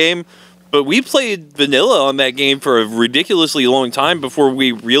vanilla game, but we played vanilla on that game for a ridiculously long time before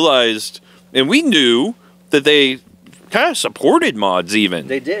we realized, and we knew that they kind of supported mods even.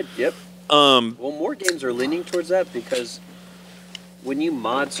 They did, yep. Well, more games are leaning towards that because when you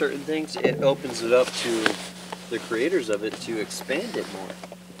mod certain things, it opens it up to the creators of it to expand it more.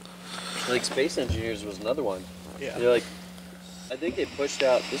 Like Space Engineers was another one. Yeah. They're like, I think they pushed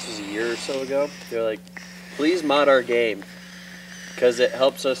out, this was a year or so ago, they're like, please mod our game because it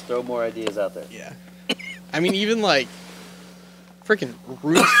helps us throw more ideas out there. Yeah. I mean, even like freaking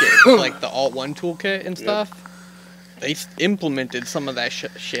RuneScape, like the Alt1 toolkit and stuff, they implemented some of that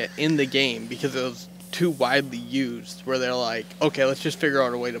shit in the game because it was too widely used where they're like, okay, let's just figure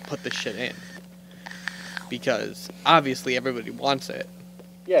out a way to put this shit in. Because obviously everybody wants it.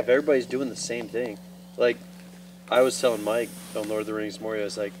 Yeah, if everybody's doing the same thing. Like, I was telling Mike on Lord of the Rings Moria, I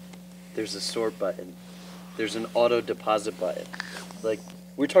was like, there's a sort button. There's an auto deposit button. Like,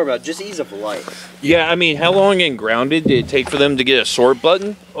 we're talking about just ease of life. Yeah, I mean, how long in Grounded did it take for them to get a sort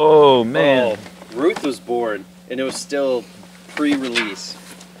button? Oh, man. Oh, Ruth was born, and it was still pre-release.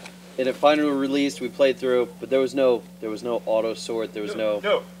 And it finally released, we played through, but there was no auto sort, there was no...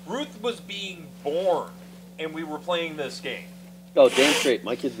 No, Ruth was being born, and we were playing this game. Oh, damn straight.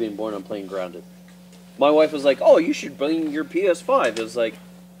 My kid's being born, I'm playing Grounded. My wife was like, oh, you should bring your PS5. It was like,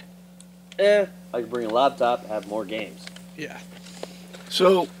 I could bring a laptop, have more games. Yeah.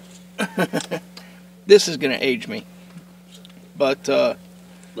 So, this is going to age me. But,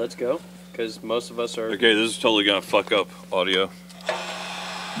 Let's go, because most of us are... Okay, this is totally gonna fuck up audio.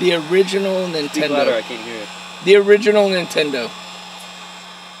 the original Speak louder, I Nintendo. can't hear you. The original Nintendo.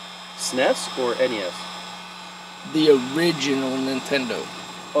 SNES or NES? The original Nintendo.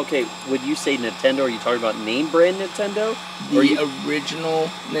 Okay, when you say Nintendo, are you talking about name brand Nintendo? Or The original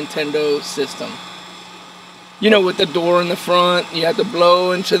Nintendo system. You know, with the door in the front, you have to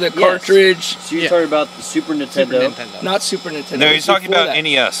blow into the cartridge. So you're talking about the Super Nintendo? Super Nintendo. Not Super Nintendo. No, it he's was talking before about that.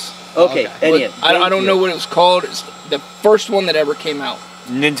 NES. Okay, Okay. NES. I don't know what it was called. It's the first one that ever came out.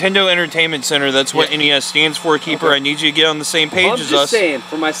 Nintendo Entertainment Center, that's what NES stands for, Keeper. Okay. I need you to get on the same page I'm as just us. saying,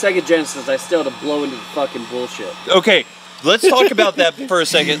 for my Sega Genesis, I still had to blow into the fucking bullshit. Okay, let's talk about that for a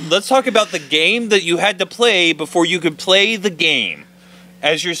second. Let's talk about the game that you had to play before you could play the game.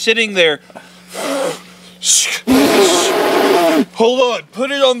 As you're sitting there... Hold on,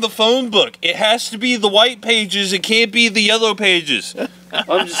 put it on the phone book. It has to be the white pages, it can't be the yellow pages.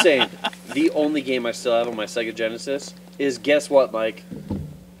 I'm just saying, the only game I still have on my Sega Genesis is, guess what, Mike?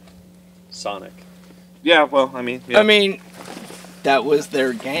 Sonic. Yeah, well, I mean... I mean, that was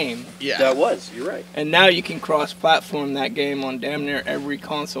their game. Yeah. That was, you're right. And now you can cross-platform that game on damn near every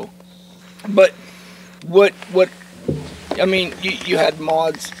console. But I mean, you had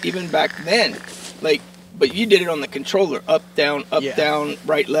mods even back then. Like, but you did it on the controller. Up, down,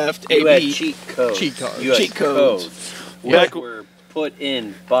 right, left, A, You had B. cheat codes. Cheat codes. You had Cheat codes. Which were put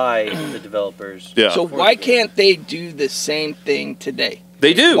in by the developers. Yeah. So for why the game. can't they do the same thing today?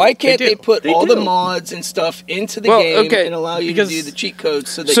 They do. Why can't They they, do. put They all do. the mods and stuff into the Well, game okay, and allow you because- to do the cheat codes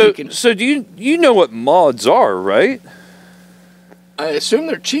so that So, you can... so do you know what mods are, right? I assume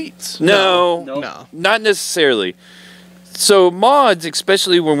they're cheats. No. No. Not necessarily. So mods,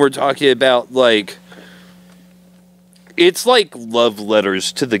 especially when we're talking about, like... It's like love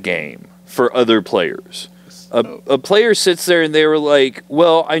letters to the game for other players. A player sits there and they were like,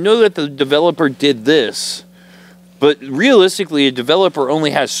 well, I know that the developer did this, but realistically, a developer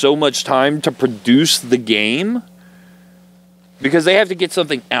only has so much time to produce the game because they have to get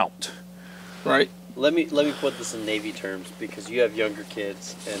something out. Right? Let me put this in Navy terms because you have younger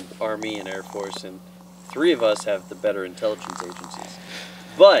kids and Army and Air Force, and 3 of us have the better intelligence agencies.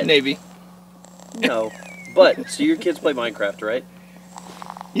 But Navy. no, but so your kids play Minecraft, right?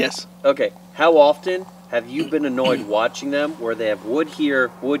 Yes. Okay. How often have you been annoyed watching them where they have wood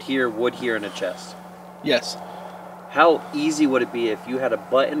here, wood here, wood here, and a chest? Yes. How easy would it be if you had a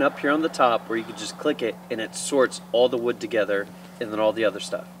button up here on the top where you could just click it and it sorts all the wood together and then all the other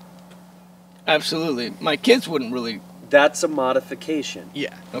stuff? Absolutely. My kids wouldn't really... That's a modification.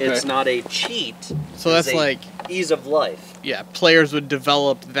 Yeah. Okay. It's not a cheat. So that's It's a like, ease of life. yeah, players would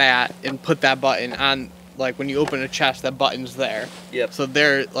develop that and put that button on, like when you open a chest, that button's there. Yep. So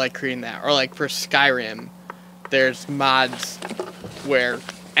they're like creating that. Or like for Skyrim, there's mods where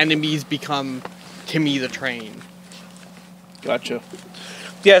enemies become Timmy the Train. Gotcha.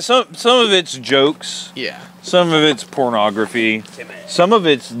 Yeah, some of it's jokes, Yeah. some of it's pornography, some of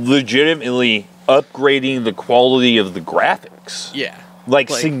it's legitimately upgrading the quality of the graphics. Yeah.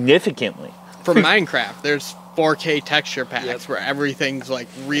 Like Like- significantly. For Minecraft, there's 4K texture packs Yep. where everything's like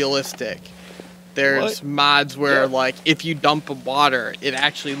realistic. There's What? mods where Yeah. like if you dump water, it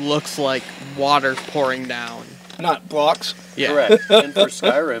actually looks like water's pouring down. Not blocks. Yeah. Correct. And for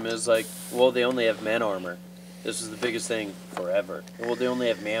Skyrim is like, well, they only have man armor. This is the biggest thing forever. Well, they only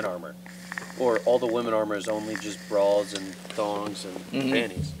have man armor. Or all the women armor is only just bras and thongs and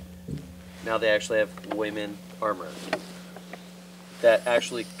panties. Now they actually have women armor that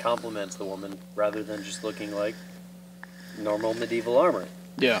actually complements the woman rather than just looking like normal medieval armor.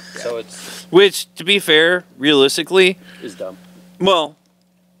 Yeah. So it's Which, to be fair, realistically, is dumb. well,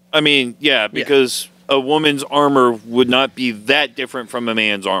 I mean, yeah, because a woman's armor would not be that different from a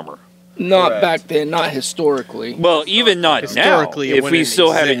man's armor. Not Correct. back then, not historically. Well, even not now. Historically, it If we wouldn't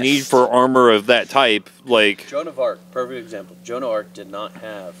still had a need exist. for armor of that type, like, Joan of Arc, perfect example. Joan of Arc did not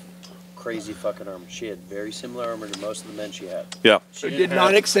have crazy fucking armor. She had very similar armor to most of the men she had. yeah. She It didn't did not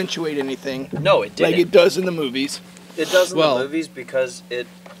have- accentuate anything No, it didn't. like it does in the movies. It does in Well- the movies because it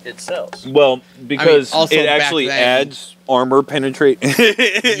sells. Well, because also it back actually then- adds armor penetrate. You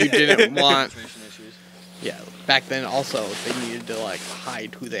didn't want. Yeah. Back then, also they needed to like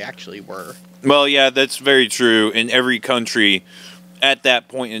hide who they actually were. Well, yeah, that's very true. In every country, at that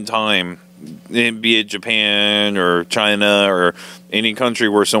point in time, be it Japan or China or any country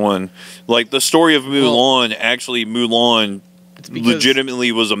where someone, like the story of Mulan, actually Mulan It's because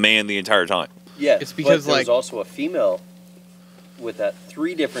legitimately was a man the entire time. Yeah, It's because, but there like- was also a female with that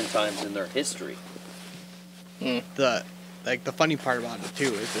 3 different times in their history. the funny part about it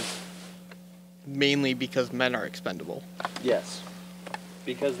too is it's mainly because men are expendable. Yes,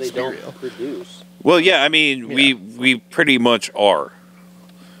 because they Let's be don't real. produce. Well, yeah, I mean, we pretty much are,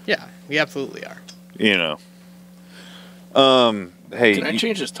 Yeah, we absolutely are. you know. Hey, Can I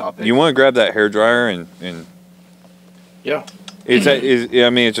change this topic? you want to grab that hair dryer and Yeah. it's I mean, it's a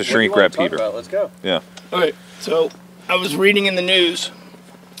What do you shrink wanna wrap talk heater. about? Let's go. Yeah. Okay. So I was reading in the news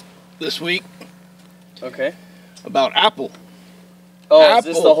this week Okay. about Apple. Oh, is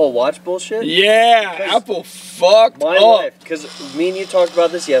this Apple. the whole watch bullshit? Yeah, Because Apple fucked My up. life, because me and you talked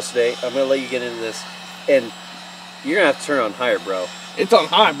about this yesterday. I'm gonna let you get into this, and you're gonna have to turn on higher, bro. It's on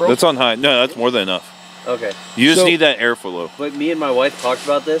high, bro. That's on high. No, that's more than enough. Okay. You just So- need that airflow. But me and my wife talked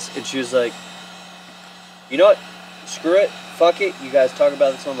about this, and she was like, "You know what? Screw it. Fuck it. You guys talk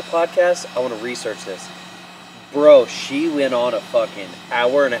about this on the podcast. I want to research this." Bro, she went on a fucking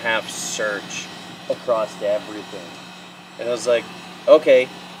hour and a half search across everything, and I was like, "Okay,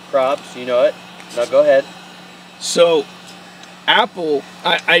 props. You know it. Now go ahead." So, Apple,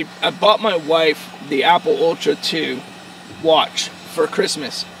 I bought my wife the Apple Ultra 2 watch for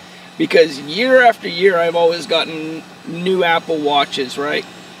Christmas because year after year I've always gotten new Apple watches, right?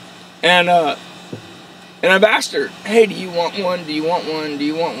 And I've asked her, hey, do you want one? Do you want one? Do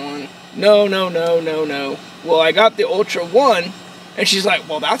you want one? No. Well, I got the Ultra 1, and she's like,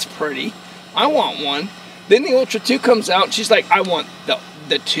 well, that's pretty. I want one. Then the Ultra 2 comes out, and she's like, I want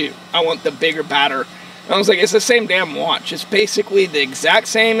the 2. I want the bigger, badder. And I was like, it's the same damn watch. It's basically the exact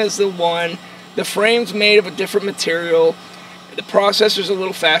same as the 1. The frame's made of a different material. The processor's a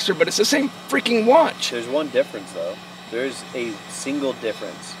little faster, but it's the same freaking watch. There's one difference though. There's a single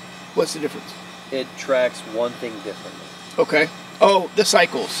difference. What's the difference? It tracks one thing differently. Okay. Oh, the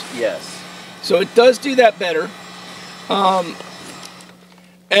cycles. Yes. So it does do that better.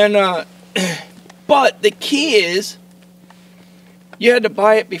 But the key is you had to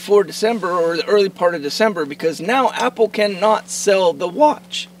buy it before December or the early part of December because now Apple cannot sell the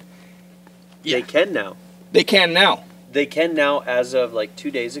watch. Yeah. They can now. They can now. They can now as of like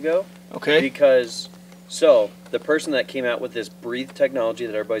 2 days ago. Okay. Because, so, the person that came out with this breathe technology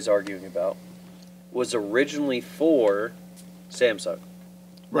that everybody's arguing about was originally for Samsung,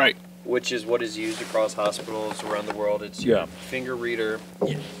 Right. which is what is used across hospitals around the world. It's Yeah. finger reader.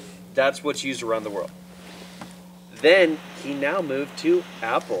 Yeah. That's what's used around the world. Then he now moved to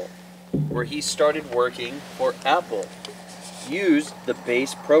Apple, where he started working for Apple. Used the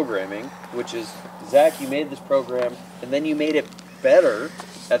base programming, which is, Zach, you made this program, and then you made it better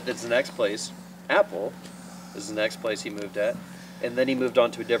at this next place. Apple is the next place he moved at. And then he moved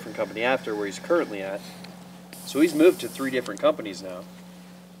on to a different company after, where he's currently at. So he's moved to 3 different companies now.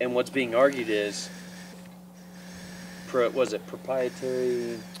 And what's being argued is, was it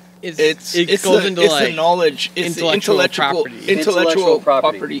proprietary? It's it it's goes the, into it's like the knowledge. It's the intellectual intellectual property. intellectual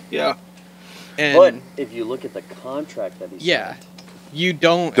Property. property. Yeah. and But if you look at the contract that he yeah, signed, you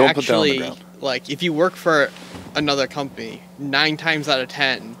don't Don't put that on the actually ground. like if you work for another company 9 times out of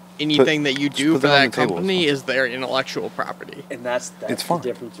 10 anything that you do put for that on that the table, company it's is their intellectual property. and that's It's the fine.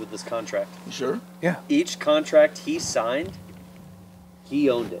 difference with this contract. You sure? Yeah. Each contract he signed, he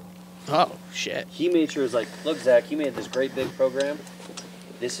owned it. Oh shit. He made sure it was like, look, Zach, you made this great big program.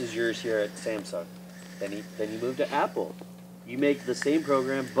 This is yours here at Samsung. Then he moved to Apple. You make the same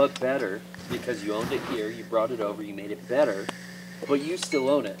program but better because you owned it here. You brought it over. You made it better, but you still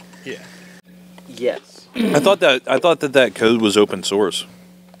own it. Yeah. Yes. I thought that code was open source.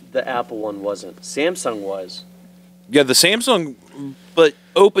 The Apple one wasn't. Samsung was. Yeah, the Samsung, but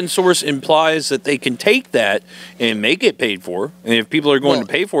open source implies that they can take that and make it paid for. And if people are going to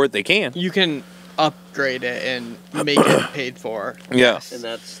pay for it, they can. You can upgrade it and make it paid for. Yeah. And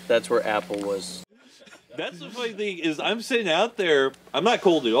that's where Apple was. That's the funny thing is I'm sitting out there. I'm not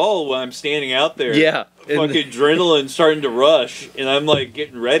cold at all when I'm standing out there. Yeah. Fucking adrenaline starting to rush, and I'm like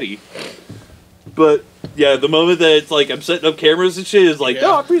getting ready. But yeah, the moment that it's like I'm setting up cameras and shit is like, Yeah.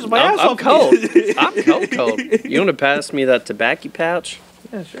 oh, I'm freezing my ass I'm off. cold. I'm cold. You want to pass me that tobacco pouch?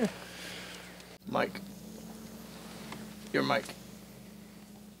 Yeah, sure. Mike. Your mic.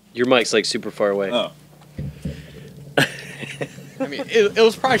 Your mic's like super far away. Oh. I mean, it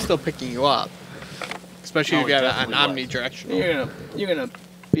was probably still picking you up, especially if Oh, you it got an definitely omnidirectional. You're gonna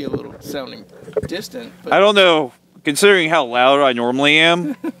be a little sounding distant. But I don't know, considering how loud I normally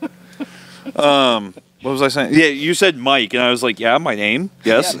am. What was I saying? Yeah, you said Mike, and I was like, yeah, my name.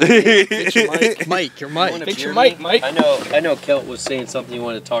 Yes. Fix your mic. Mike, your You wanna mic. Fix cheer your me? mic, Mike. I know Celt was saying something you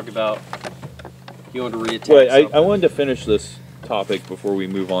wanted to talk about. You wanted to reattach Wait, something I wanted to finish this topic before we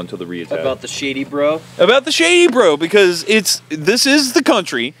move on to the reattach. about the shady bro. About the shady bro, because this is the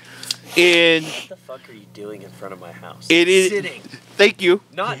country, and What the fuck are you doing in front of my house? it is. Sitting, Thank you.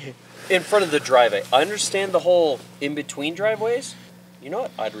 not in front of the driveway. I understand the whole in between driveways. You know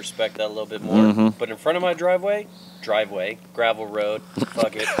what? I'd respect that a little bit more. Mhm. But in front of my driveway, gravel road,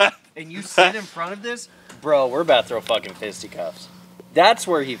 fuck it. And you sit in front of this, bro. We're about to throw fucking fisticuffs. That's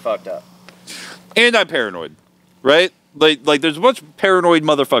where he fucked up. And I'm paranoid, right? Like there's a bunch of paranoid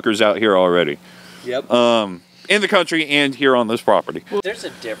motherfuckers out here already. Yep. In the country and here on this property. There's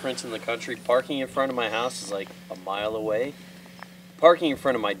a difference in the country. Parking in front of my house is like a mile away. Parking in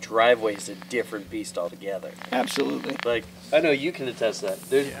front of my driveway is a different beast altogether. Absolutely. Like, I know you can attest to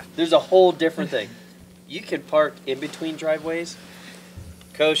that. There's a whole different thing. You can park in between driveways,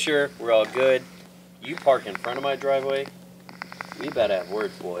 kosher, we're all good. You park in front of my driveway, we better have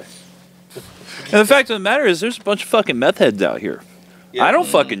words, boy. And the fact of the matter is, there's a bunch of fucking meth heads out here. Yeah. I don't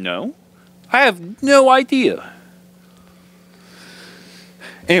fucking know. I have no idea.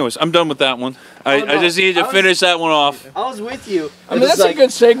 Anyways, I'm done with that one. I just needed to finish that one off. I was with you. I mean, that's a good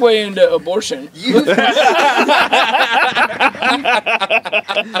segue into abortion. You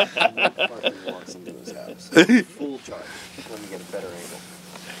fucking walks into his house. Full charge. Let me get a better angle.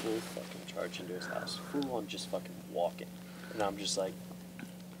 Full fucking charge into his house. Full on just fucking walking. And I'm just like,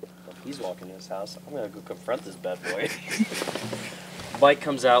 well, he's walking to his house. I'm gonna go confront this bad boy. Mike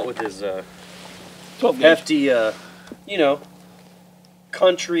comes out with his 12 gauge. hefty,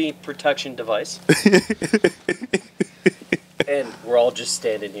 country protection device. And we're all just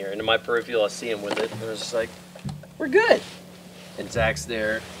standing here. And in my peripheral, I see him with it. And I was just like, we're good. And Zach's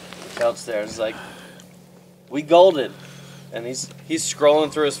there. Celt's there. It's like, we golden. And he's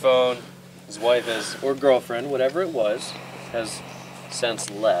scrolling through his phone. His wife has, or girlfriend, whatever it was, has since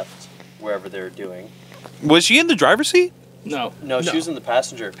left wherever they're doing. Was she in the driver's seat? No. No, she was in the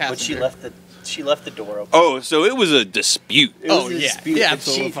passenger. But she Passenger. left the door open. Oh, so it was a dispute. It was Oh, a yeah. dispute, Yeah, and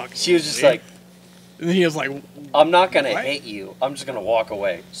absolutely fucking she was just weird. like, And he was like, I'm not going to What? hate you. I'm just going to walk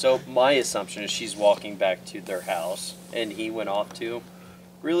away. So my assumption is she's walking back to their house, and he went off to,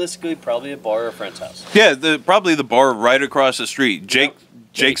 realistically, probably a bar or a friend's house. Yeah, probably the bar right across the street. Jake's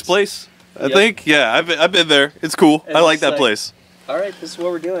Jake's. place, I Yep. think. Yeah, I've been there. It's cool. And I like it's that like- place. All right, this is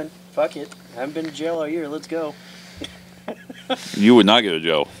what we're doing. Fuck it. I haven't been to jail all year. Let's go. You would not go to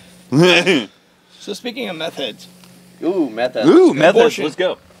jail. So speaking of meth heads, Ooh, meth head. Ooh, meth heads. Abortion. Let's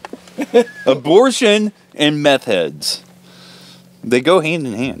go. Abortion and meth heads. They go hand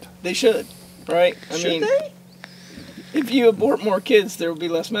in hand. they should, right? I Should mean, they? if you abort more kids, there will be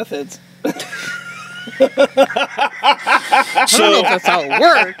less meth heads. I don't know if that's how it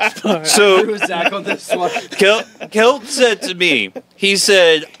works. But So Who's Zach on this one? Celt said to me, he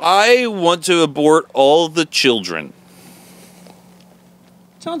said, I want to abort all the children.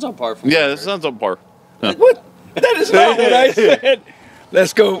 Sounds on par for Yeah, that sounds on par. What? That is not what I said.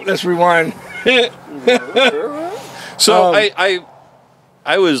 Let's go. Let's rewind. So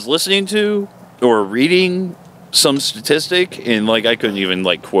I was listening to or reading some statistic, and like I couldn't even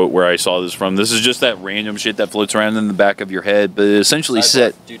like quote where I saw this from. This is just that random shit that floats around in the back of your head, but it essentially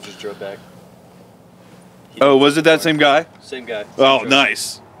said, Dude just drove back. "Oh, was it that same guy? Same guy. Oh, Same drove.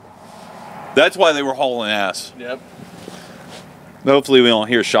 nice. That's why they were hauling ass." Yep. Hopefully we don't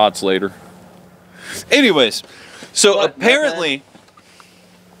hear shots later. Anyways, so What? apparently,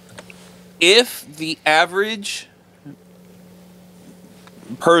 if the average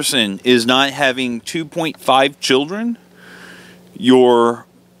person is not having 2.5 children, your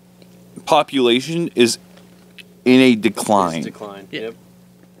population is in a decline. It's decline. Yeah. Yep.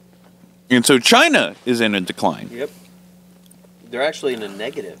 And so China is in a decline. Yep. They're actually in a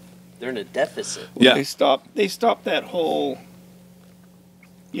negative. They're in a deficit. Yeah. They stopped that whole.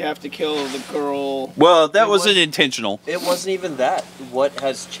 You have to kill the girl. Well, that It wasn't was- intentional. It wasn't even that. What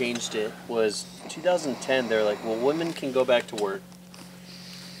has changed it was 2010. They're like, well, women can go back to work,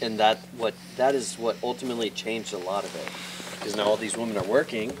 and that is what ultimately changed a lot of it. Because now all these women are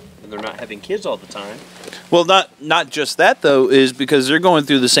working, and they're not having kids all the time. Well, not just that though, is because they're going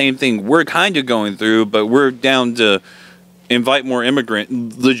through the same thing we're kind of going through, but we're down to invite more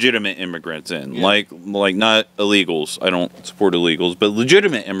legitimate immigrants in, Yeah. like not illegals. I don't support illegals, but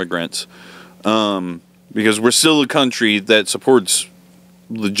legitimate immigrants, because we're still a country that supports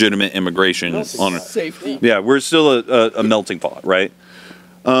legitimate immigration. Melting pot. Safety. Yeah, we're still a melting pot, right?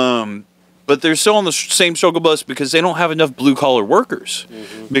 But they're still on the same struggle bus because they don't have enough blue collar workers.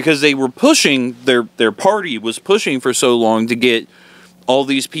 Mm-hmm. Because they were pushing, their party was pushing for so long to get all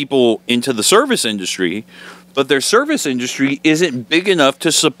these people into the service industry, but their service industry isn't big enough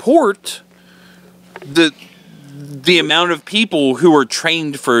to support the amount of people who are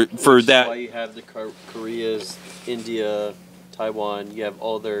trained for Which is that. why you have the Koreas, India, Taiwan. You have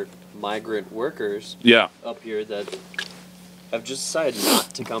all their migrant workers Yeah, up here that have just decided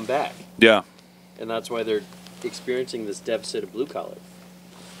not to come back, yeah. and that's why they're experiencing this deficit of blue collar.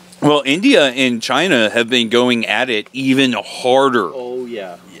 Well, India and China have been going at it even harder. Oh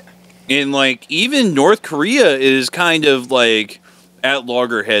yeah. And, like, even North Korea is kind of, like, at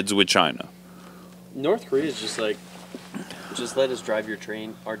loggerheads with China. North Korea is just like, just let us drive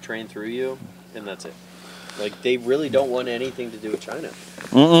our train through you, and that's it. Like, they really don't want anything to do with China.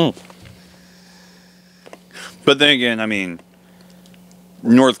 Mm-mm. But then again, I mean,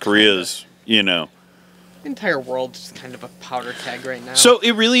 North Korea's, you know. The entire world's just kind of a powder keg right now. So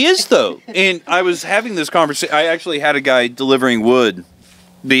it really is, though. And I was having this conversation. I actually had a guy delivering wood.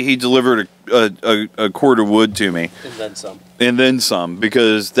 He delivered a cord of wood to me. And then some. And then some,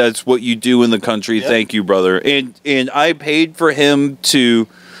 because that's what you do in the country. Yep. Thank you, brother. And I paid for him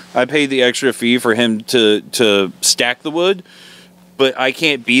I paid the extra fee for him to stack the wood, but I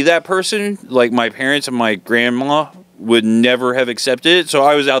can't be that person. Like, my parents and my grandma would never have accepted it, so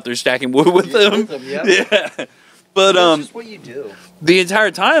I was out there stacking wood with them. Yeah. But That's just what you do. the entire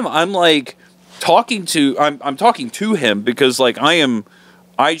time I'm like talking to him because, like,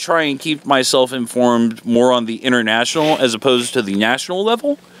 I try and keep myself informed more on the international as opposed to the national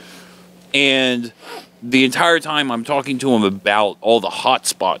level. And the entire time I'm talking to him about all the hot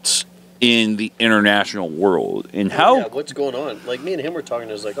spots in the international world and how... Yeah, what's going on? Like, me and him were talking,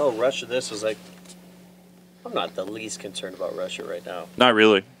 it was like, oh, Russia this. I was like, I'm not the least concerned about Russia right now. Not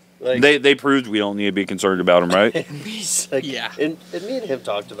really. Like, They proved we don't need to be concerned about them, right? he's like, Yeah. And me and him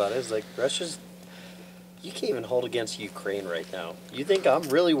talked about it. It's like, Russia's... You can't even hold against Ukraine right now. You think I'm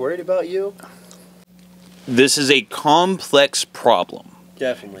really worried about you? This is a complex problem.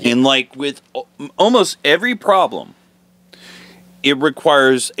 Definitely. And like with almost every problem, it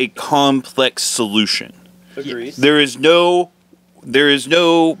requires a complex solution. Agreed. There is no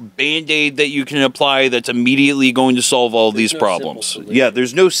Band-Aid that you can apply that's immediately going to solve all these no problems. simple solution. Yeah,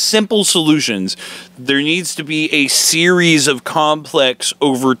 there's no simple solutions. There needs to be a series of complex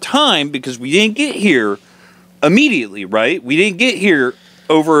over time because we didn't get here immediately, right? We didn't get here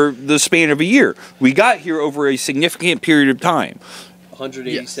over the span of a year. We got here over a significant period of time.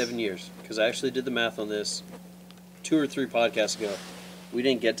 187 years. Because I actually did the math on this 2 or 3 podcasts ago. We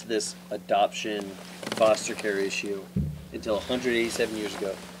didn't get to this adoption foster care issue until 187 years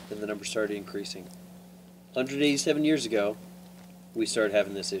ago. Then the number started increasing. 187 years ago, we started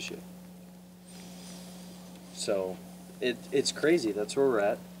having this issue. So, it's crazy. That's where we're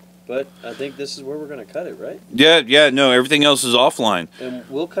at. But I think this is where we're going to cut it, right? Yeah, no, everything else is offline. And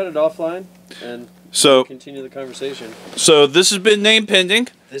we'll cut it offline and So, continue the conversation. so this has been Name Pending.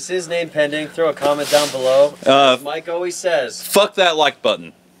 This is name pending. Throw a comment down below. As Mike always says, Fuck that like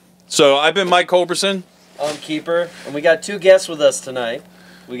button. So I've been Mike Culberson, I'm Keeper, and we got 2 guests with us tonight.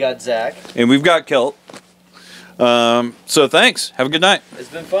 We got Zach. and we've got Celt. So thanks. Have a good night. It's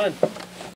been fun.